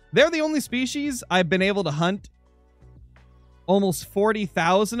easily. They're the only species I've been able to hunt almost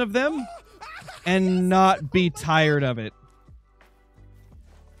 40,000 of them and not be tired of it.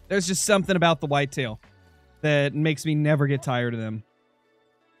 There's just something about the whitetail that makes me never get tired of them.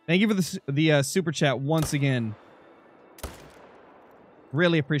 Thank you for the super chat once again.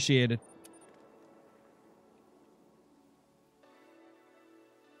 Really appreciate it.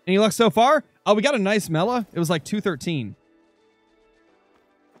 Any luck so far? Oh, we got a nice Mela. It was like 213.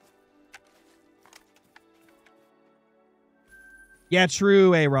 Yeah,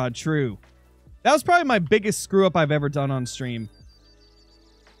 true, A-Rod, true. That was probably my biggest screw-up I've ever done on stream.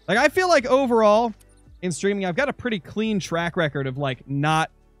 Like, I feel like overall, in streaming, I've got a pretty clean track record of, like, not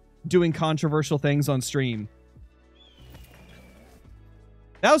doing controversial things on stream.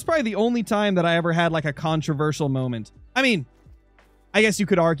 That was probably the only time that I ever had, like, a controversial moment. I mean, I guess you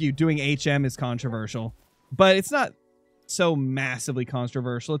could argue doing HM is controversial, but it's not so massively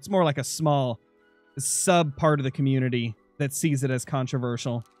controversial. It's more like a small sub part of the community that sees it as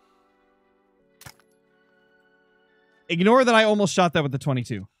controversial. Ignore that I almost shot that with the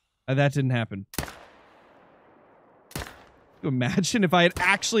 22. That didn't happen. Can you imagine if I had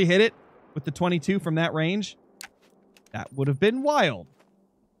actually hit it with the 22 from that range? That would have been wild.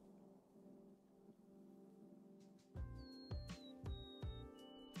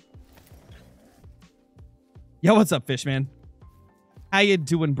 Yo, what's up, Fishman? How you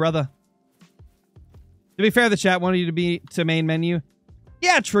doing, brother? To be fair, the chat wanted you to be to main menu.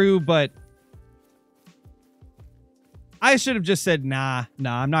 Yeah, true, but I should have just said, nah,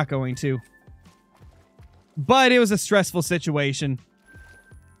 I'm not going to. But it was a stressful situation.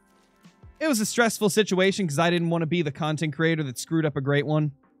 It was a stressful situation because I didn't want to be the content creator that screwed up a great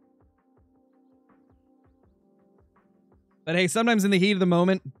one. But hey, sometimes in the heat of the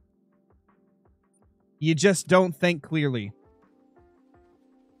moment, you just don't think clearly.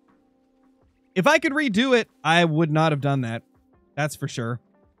 If I could redo it, I would not have done that. That's for sure.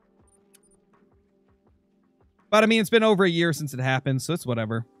 But I mean, it's been over a year since it happened, so it's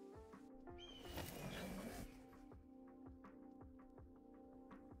whatever.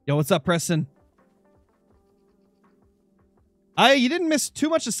 Yo, what's up, Preston? You didn't miss too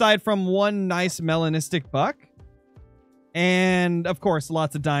much aside from one nice melanistic buck. And, of course,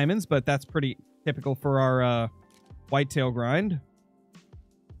 lots of diamonds, but that's pretty typical for our whitetail grind.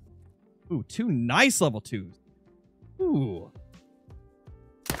 Ooh, 2 nice level 2s. Ooh.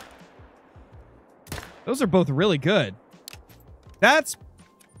 Those are both really good. That's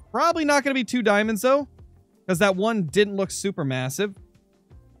probably not going to be 2 diamonds, though, because that one didn't look super massive.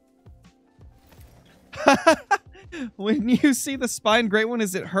 When you see the spine great one,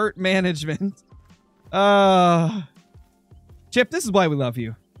 is it hurt management? Chip, this is why we love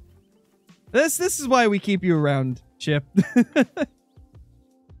you. This is why we keep you around, Chip.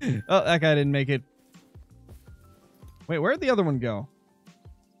 Oh, that guy didn't make it. Wait, where'd the other one go?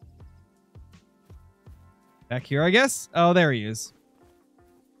 Back here, I guess? Oh, there he is.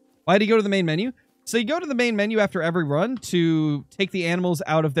 Why'd he go to the main menu? So you go to the main menu after every run to take the animals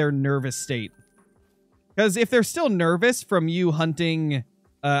out of their nervous state. Because if they're still nervous from you hunting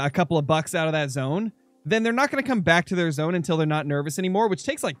a couple of bucks out of that zone, then they're not going to come back to their zone until they're not nervous anymore, which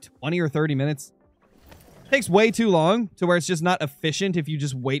takes like 20 or 30 minutes. Takes way too long to where it's just not efficient if you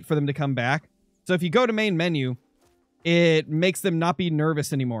just wait for them to come back. So if you go to main menu, it makes them not be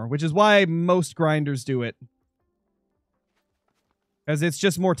nervous anymore, which is why most grinders do it. Because it's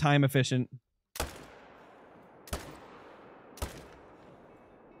just more time efficient.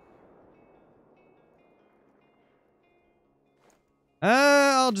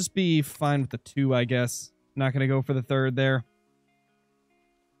 I'll just be fine with the 2, I guess. Not going to go for the 3rd there.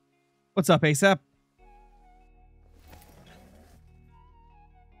 What's up, ASAP?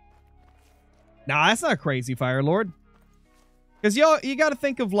 Nah, that's not crazy, Fire Lord. Because you got to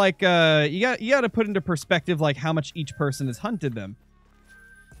think of like you got to put into perspective like how much each person has hunted them.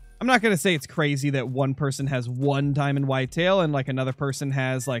 I'm not going to say it's crazy that one person has 1 diamond whitetail and like another person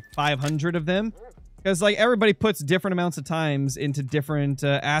has like 500 of them. Because, like, everybody puts different amounts of times into different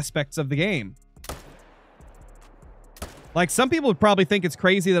aspects of the game. Like, some people would probably think it's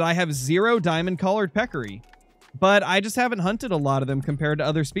crazy that I have 0 diamond-collared peccary. But I just haven't hunted a lot of them compared to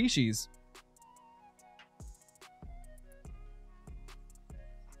other species.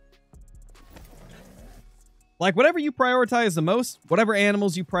 Like, whatever you prioritize the most, whatever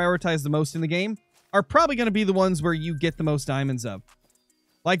animals you prioritize the most in the game, are probably going to be the ones where you get the most diamonds of.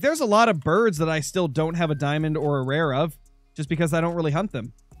 Like, there's a lot of birds that I still don't have a diamond or a rare of, just because I don't really hunt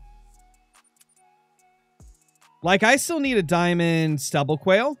them. Like, I still need a diamond stubble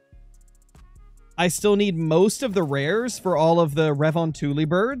quail. I still need most of the rares for all of the Revontuli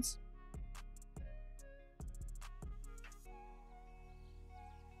birds.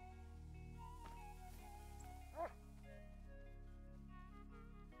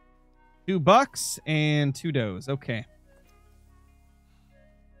 Two bucks and 2 does. Okay.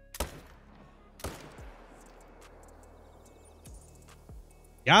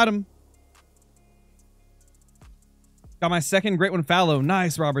 Got him. Got my 2nd great one fallow.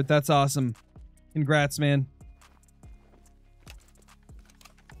 Nice, Robert. That's awesome. Congrats, man.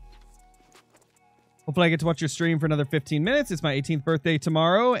 Hopefully I get to watch your stream for another 15 minutes. It's my 18th birthday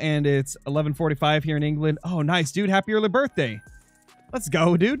tomorrow, and it's 11:45 here in England. Oh, nice, dude. Happy early birthday. Let's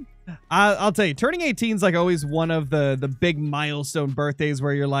go, dude. I'll tell you, turning 18 is like always one of the big milestone birthdays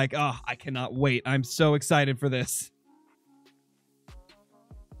where you're like, oh, I cannot wait. I'm so excited for this.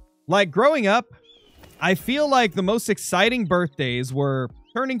 Like, growing up, I feel like the most exciting birthdays were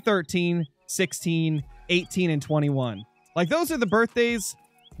turning 13, 16, 18, and 21. Like, those are the birthdays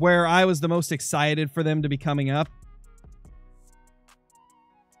where I was the most excited for them to be coming up.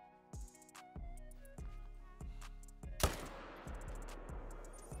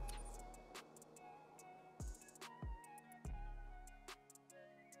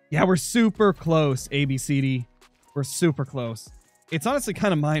 Yeah, we're super close, ABCD. We're super close. It's honestly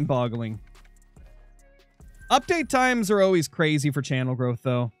kind of mind-boggling. Update times are always crazy for channel growth,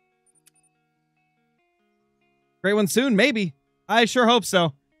 though. Great one soon, maybe. I sure hope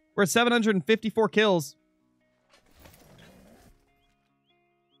so. We're at 754 kills.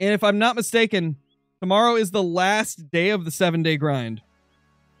 And if I'm not mistaken, tomorrow is the last day of the 7-day grind.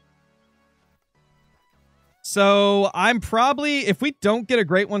 So I'm probably, if we don't get a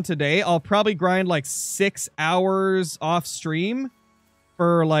great one today, I'll probably grind like 6 hours off stream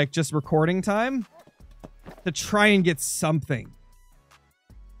for like just recording time to try and get something.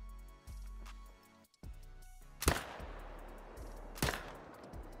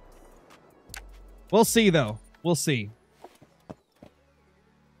 We'll see though. We'll see.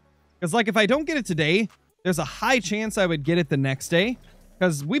 Because like if I don't get it today, there's a high chance I would get it the next day.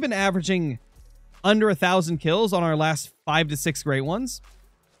 Because we've been averaging under 1,000 kills on our last 5 to 6 great ones.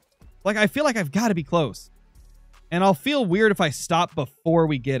 Like, I feel like I've got to be close. And I'll feel weird if I stop before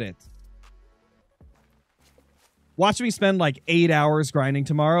we get it. Watch me spend like 8 hours grinding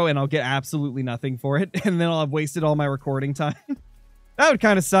tomorrow and I'll get absolutely nothing for it. And then I'll have wasted all my recording time. That would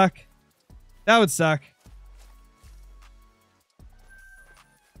kind of suck. That would suck.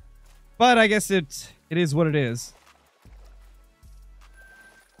 But I guess it is what it is.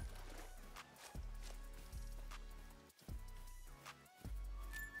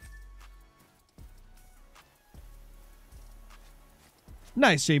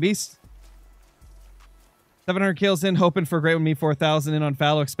 Nice, J-Beast. 700 kills in, hoping for a great one. Me 4,000 in on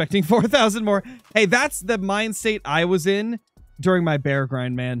fallow, expecting 4,000 more. Hey, that's the mind state I was in during my bear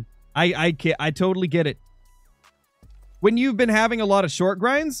grind, man. I totally get it. When you've been having a lot of short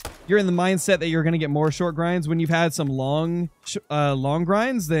grinds, you're in the mindset that you're going to get more short grinds. When you've had some long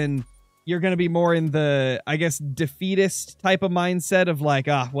grinds, then you're going to be more in the, I guess, defeatist type of mindset of like,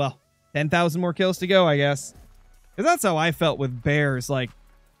 well, 10,000 more kills to go, I guess. Because that's how I felt with bears. Like,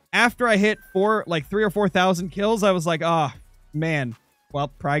 after I hit 3,000 or 4,000 kills, I was like, man, well,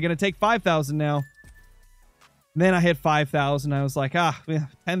 probably going to take 5,000 now. And then I hit 5,000. I was like,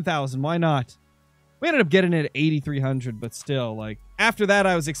 10,000, why not? We ended up getting it at 8,300, but still, like, after that,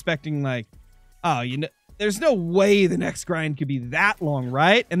 I was expecting, like, there's no way the next grind could be that long,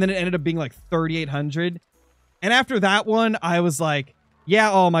 right? And then it ended up being, like, 3,800. And after that one, I was like, yeah,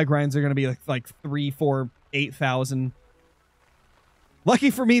 all my grinds are going to be, like 3, 4, 8,000. Lucky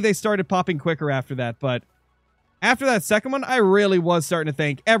for me, they started popping quicker after that, but after that second one, I really was starting to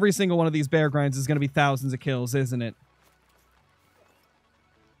think every single one of these bear grinds is going to be thousands of kills, isn't it?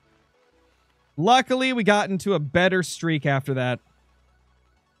 Luckily, we got into a better streak after that.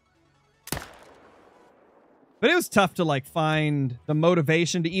 But it was tough to, like, find the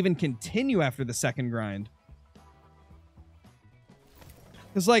motivation to even continue after the second grind.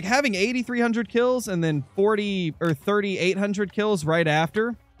 Because, like, having 8,300 kills and then 3,800 kills right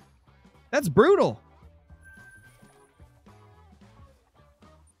after, that's brutal.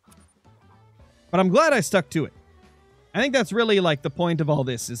 But I'm glad I stuck to it. I think that's really, like, the point of all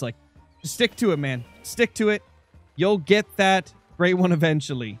this is, like, just stick to it, man. Stick to it. You'll get that great one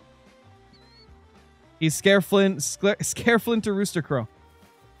eventually. He's Scareflint to Rooster Crow.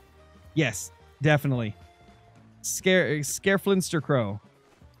 Yes, definitely. Scareflinster Crow.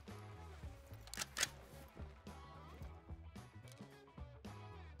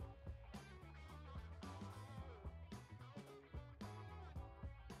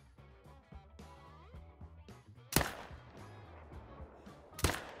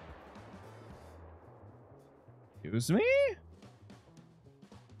 Excuse me?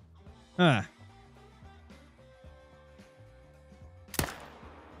 Huh.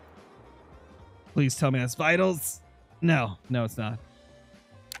 Please tell me that's vitals. No, it's not.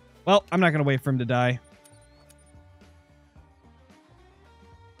 Well, I'm not going to wait for him to die.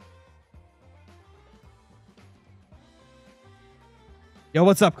 Yo,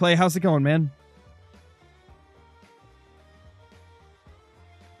 what's up, Clay? How's it going, man?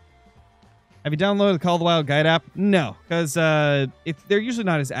 Have you downloaded the Call of the Wild guide app? No, because they're usually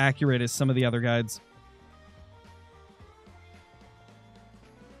not as accurate as some of the other guides.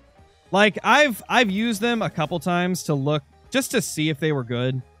 Like, I've used them a couple times to look, just to see if they were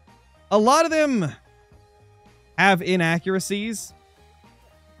good. A lot of them have inaccuracies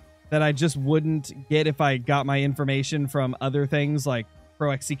that I just wouldn't get if I got my information from other things like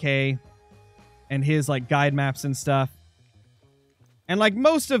ProXCK and his, like, guide maps and stuff. And, like,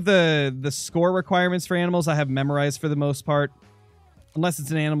 most of the score requirements for animals I have memorized for the most part. Unless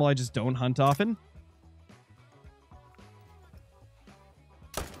it's an animal I just don't hunt often.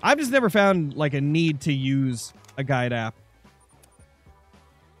 I've just never found, like, a need to use a guide app.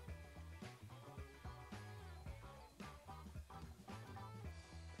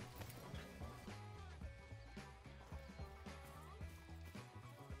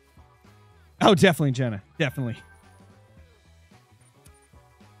 Oh, definitely, Jenna. Definitely.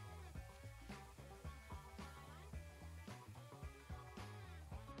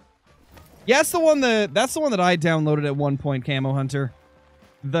 Yeah, that's the one that I downloaded at one point, Camo Hunter.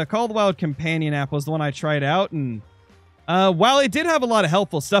 The Call of the Wild Companion app was the one I tried out, and while it did have a lot of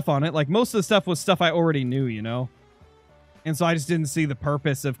helpful stuff on it, like most of the stuff was stuff I already knew, you know? And so I just didn't see the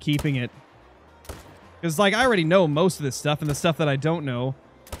purpose of keeping it. Because, like, I already know most of this stuff, and the stuff that I don't know,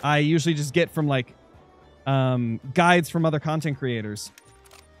 I usually just get from, like, guides from other content creators.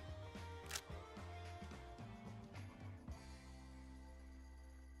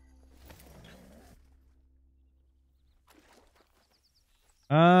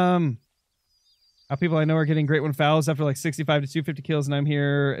 How people I know are getting great one fouls after like 65 to 250 kills, and I'm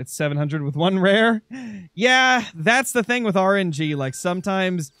here at 700 with one rare. Yeah, that's the thing with RNG. Like,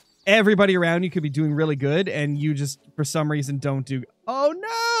 sometimes everybody around you could be doing really good, and you just, for some reason, don't do... Oh,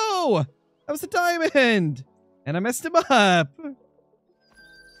 no! That was a diamond! And I messed him up!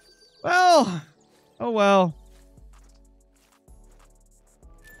 Well... Oh, well.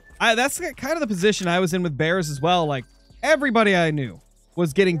 That's kind of the position I was in with bears as well. Like, everybody I knew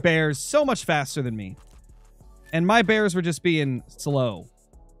was getting bears so much faster than me. And my bears were just being slow.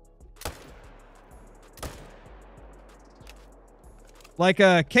 Like,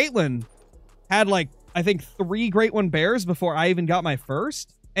 Caitlin had, like, I think 3 Great One bears before I even got my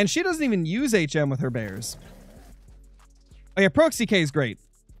first. And she doesn't even use HM with her bears. Oh yeah, ProXCK is great.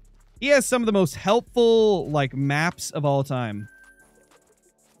 He has some of the most helpful, like, maps of all time.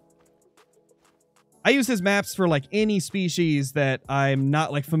 I use his maps for, like, any species that I'm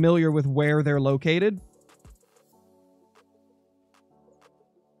not, like, familiar with where they're located.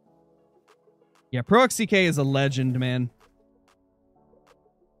 Yeah, ProXCK is a legend, man.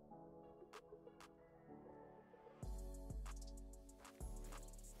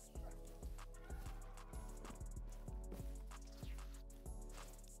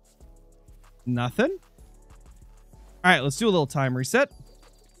 Nothing? All right, let's do a little time reset.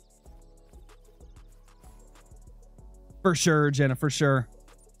 For sure, Jenna, for sure.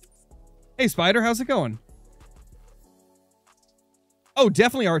 Hey, Spider, how's it going? Oh,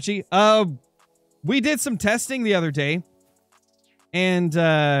 definitely, Archie. We did some testing the other day, and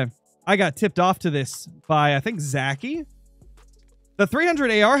I got tipped off to this by, I think, Zachy. The 300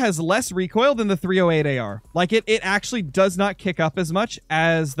 AR has less recoil than the 308 AR. Like, it actually does not kick up as much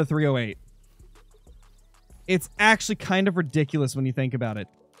as the 308. It's actually kind of ridiculous when you think about it.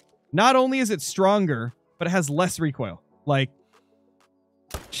 Not only is it stronger, but it has less recoil. Like,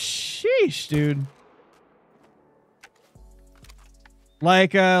 sheesh, dude.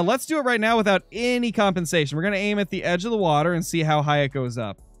 Like, let's do it right now without any compensation. We're going to aim at the edge of the water and see how high it goes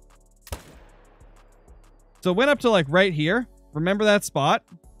up. So it went up to, like, right here. Remember that spot?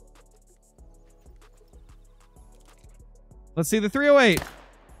 Let's see the 308.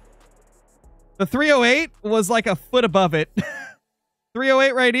 The 308 was like a foot above it.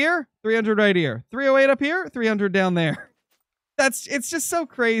 308 right here, 300 right here. 308 up here, 300 down there. It's just so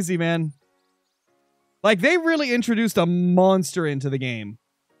crazy, man. Like, they really introduced a monster into the game.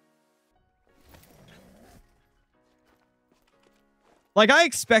 Like, I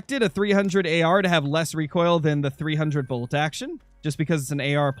expected a 300 AR to have less recoil than the 300 bolt action, just because it's an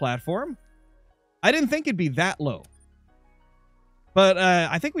AR platform. I didn't think it'd be that low. But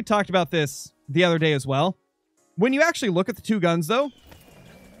I think we talked about this the other day as well. When you actually look at the two guns, though,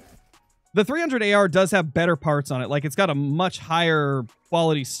 the 300 AR does have better parts on it. Like, it's got a much higher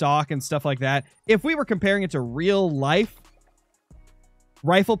quality stock and stuff like that. If we were comparing it to real life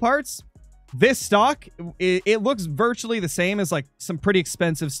rifle parts, this stock, it looks virtually the same as, like, some pretty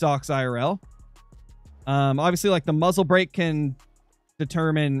expensive stocks IRL. Obviously, like, the muzzle brake can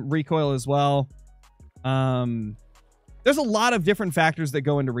determine recoil as well. There's a lot of different factors that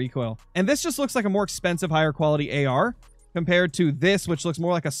go into recoil. And this just looks like a more expensive, higher quality AR compared to this, which looks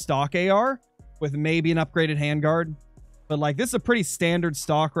more like a stock AR with maybe an upgraded handguard. But, like, this is a pretty standard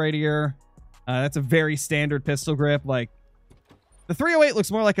stock right here. That's a very standard pistol grip. Like, the 308 looks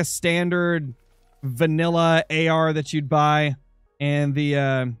more like a standard vanilla AR that you'd buy. And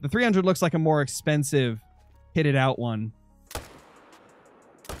the 300 looks like a more expensive kitted out one.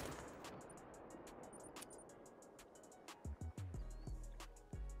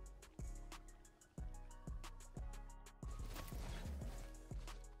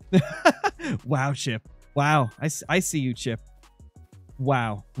 Wow, Chip. Wow. I see you, Chip.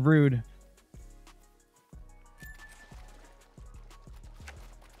 Wow. Rude.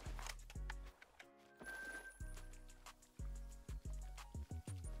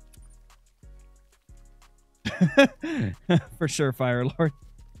 For sure, Firelord.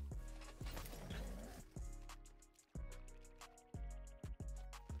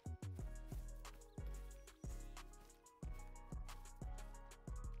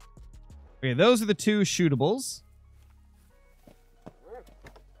 Okay, those are the 2 shootables.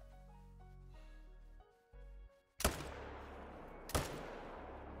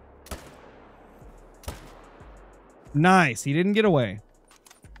 Nice. He didn't get away.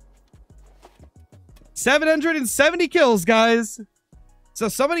 770 kills, guys. So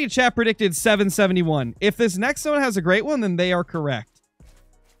somebody in chat predicted 771. If this next one has a great one, then they are correct.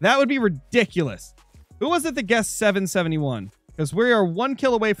 That would be ridiculous. Who was it that guessed 771? Because we are 1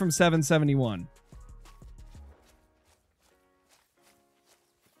 kill away from 771.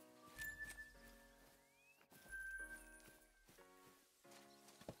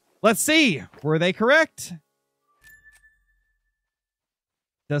 Let's see. Were they correct?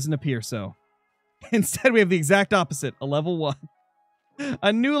 Doesn't appear so. Instead, we have the exact opposite. A level 1.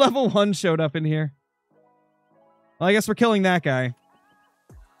 A new level 1 showed up in here. Well, I guess we're killing that guy.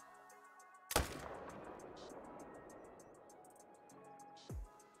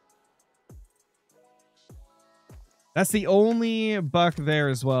 That's the only buck there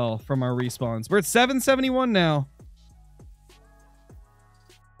as well from our respawns. We're at 771 now.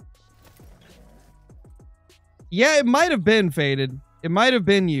 Yeah, it might have been Faded. It might have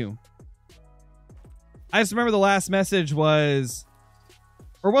been you. I just remember the last message was...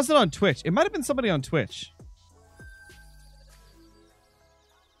 Or was it on Twitch? It might have been somebody on Twitch.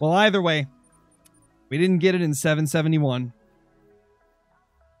 Well, either way, we didn't get it in 771.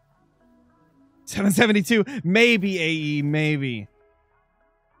 772. Maybe, AE. Maybe.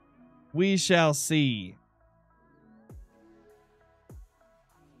 We shall see.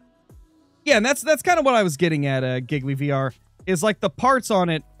 Yeah, and that's kind of what I was getting at, Giggly VR. Is like the parts on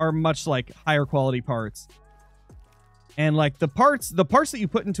it are much like higher quality parts. And like the parts that you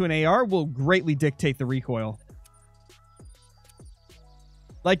put into an AR will greatly dictate the recoil.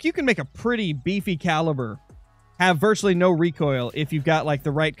 Like you can make a pretty beefy caliber have virtually no recoil if you've got like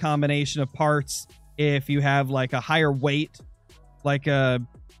the right combination of parts. If you have like a higher weight, like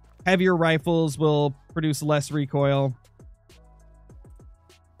heavier rifles will produce less recoil.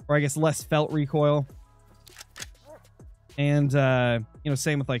 Or I guess less felt recoil. And, you know,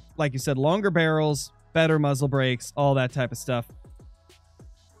 same with like you said, longer barrels, better muzzle brakes, all that type of stuff.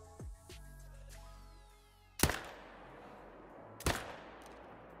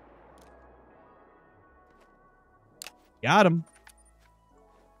 Got him.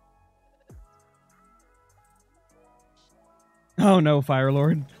 Oh no,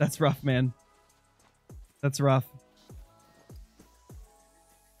 Firelord. That's rough, man. That's rough.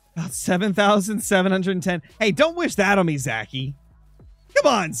 About 7,710. Hey, don't wish that on me, Zachy.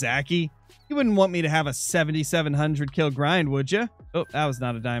 Come on, Zachy. You wouldn't want me to have a 7,700 kill grind, would you? Oh, that was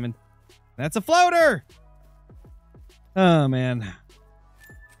not a diamond. That's a floater. Oh, man.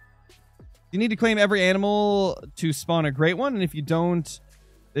 You need to claim every animal to spawn a great one, and if you don't,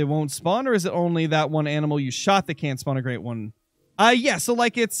 it won't spawn, or is it only that one animal you shot that can't spawn a great one? Yeah, so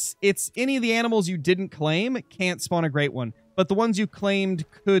like it's any of the animals you didn't claim can't spawn a great one, but the ones you claimed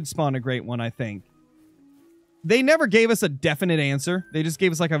could spawn a great one, I think. They never gave us a definite answer. They just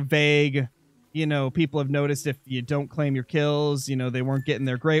gave us like a vague, you know, people have noticed if you don't claim your kills, you know, they weren't getting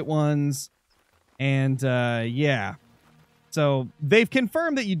their great ones. And, yeah. So they've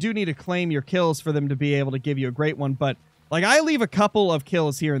confirmed that you do need to claim your kills for them to be able to give you a great one, but like I leave a couple of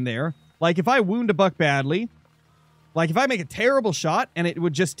kills here and there. Like if I wound a buck badly, like if I make a terrible shot and it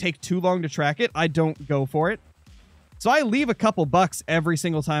would just take too long to track it, I don't go for it. So I leave a couple bucks every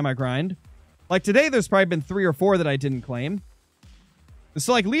single time I grind. Like today, there's probably been 3 or 4 that I didn't claim.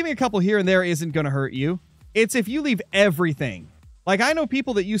 So like leaving a couple here and there isn't going to hurt you. It's if you leave everything. Like I know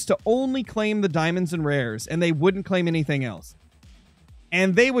people that used to only claim the diamonds and rares and they wouldn't claim anything else.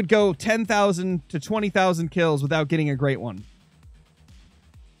 And they would go 10,000 to 20,000 kills without getting a great one.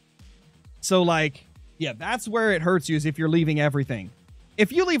 So like, yeah, that's where it hurts you is if you're leaving everything.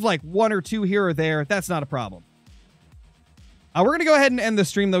 If you leave like 1 or 2 here or there, that's not a problem. We're going to go ahead and end the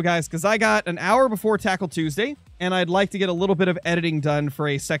stream though, guys, because I got an hour before Tackle Tuesday, and I'd like to get a little bit of editing done for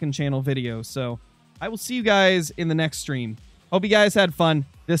a second channel video. So I will see you guys in the next stream. Hope you guys had fun.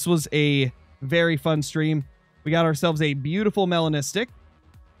 This was a very fun stream. We got ourselves a beautiful melanistic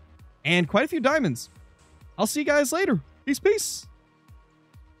and quite a few diamonds. I'll see you guys later. Peace, peace.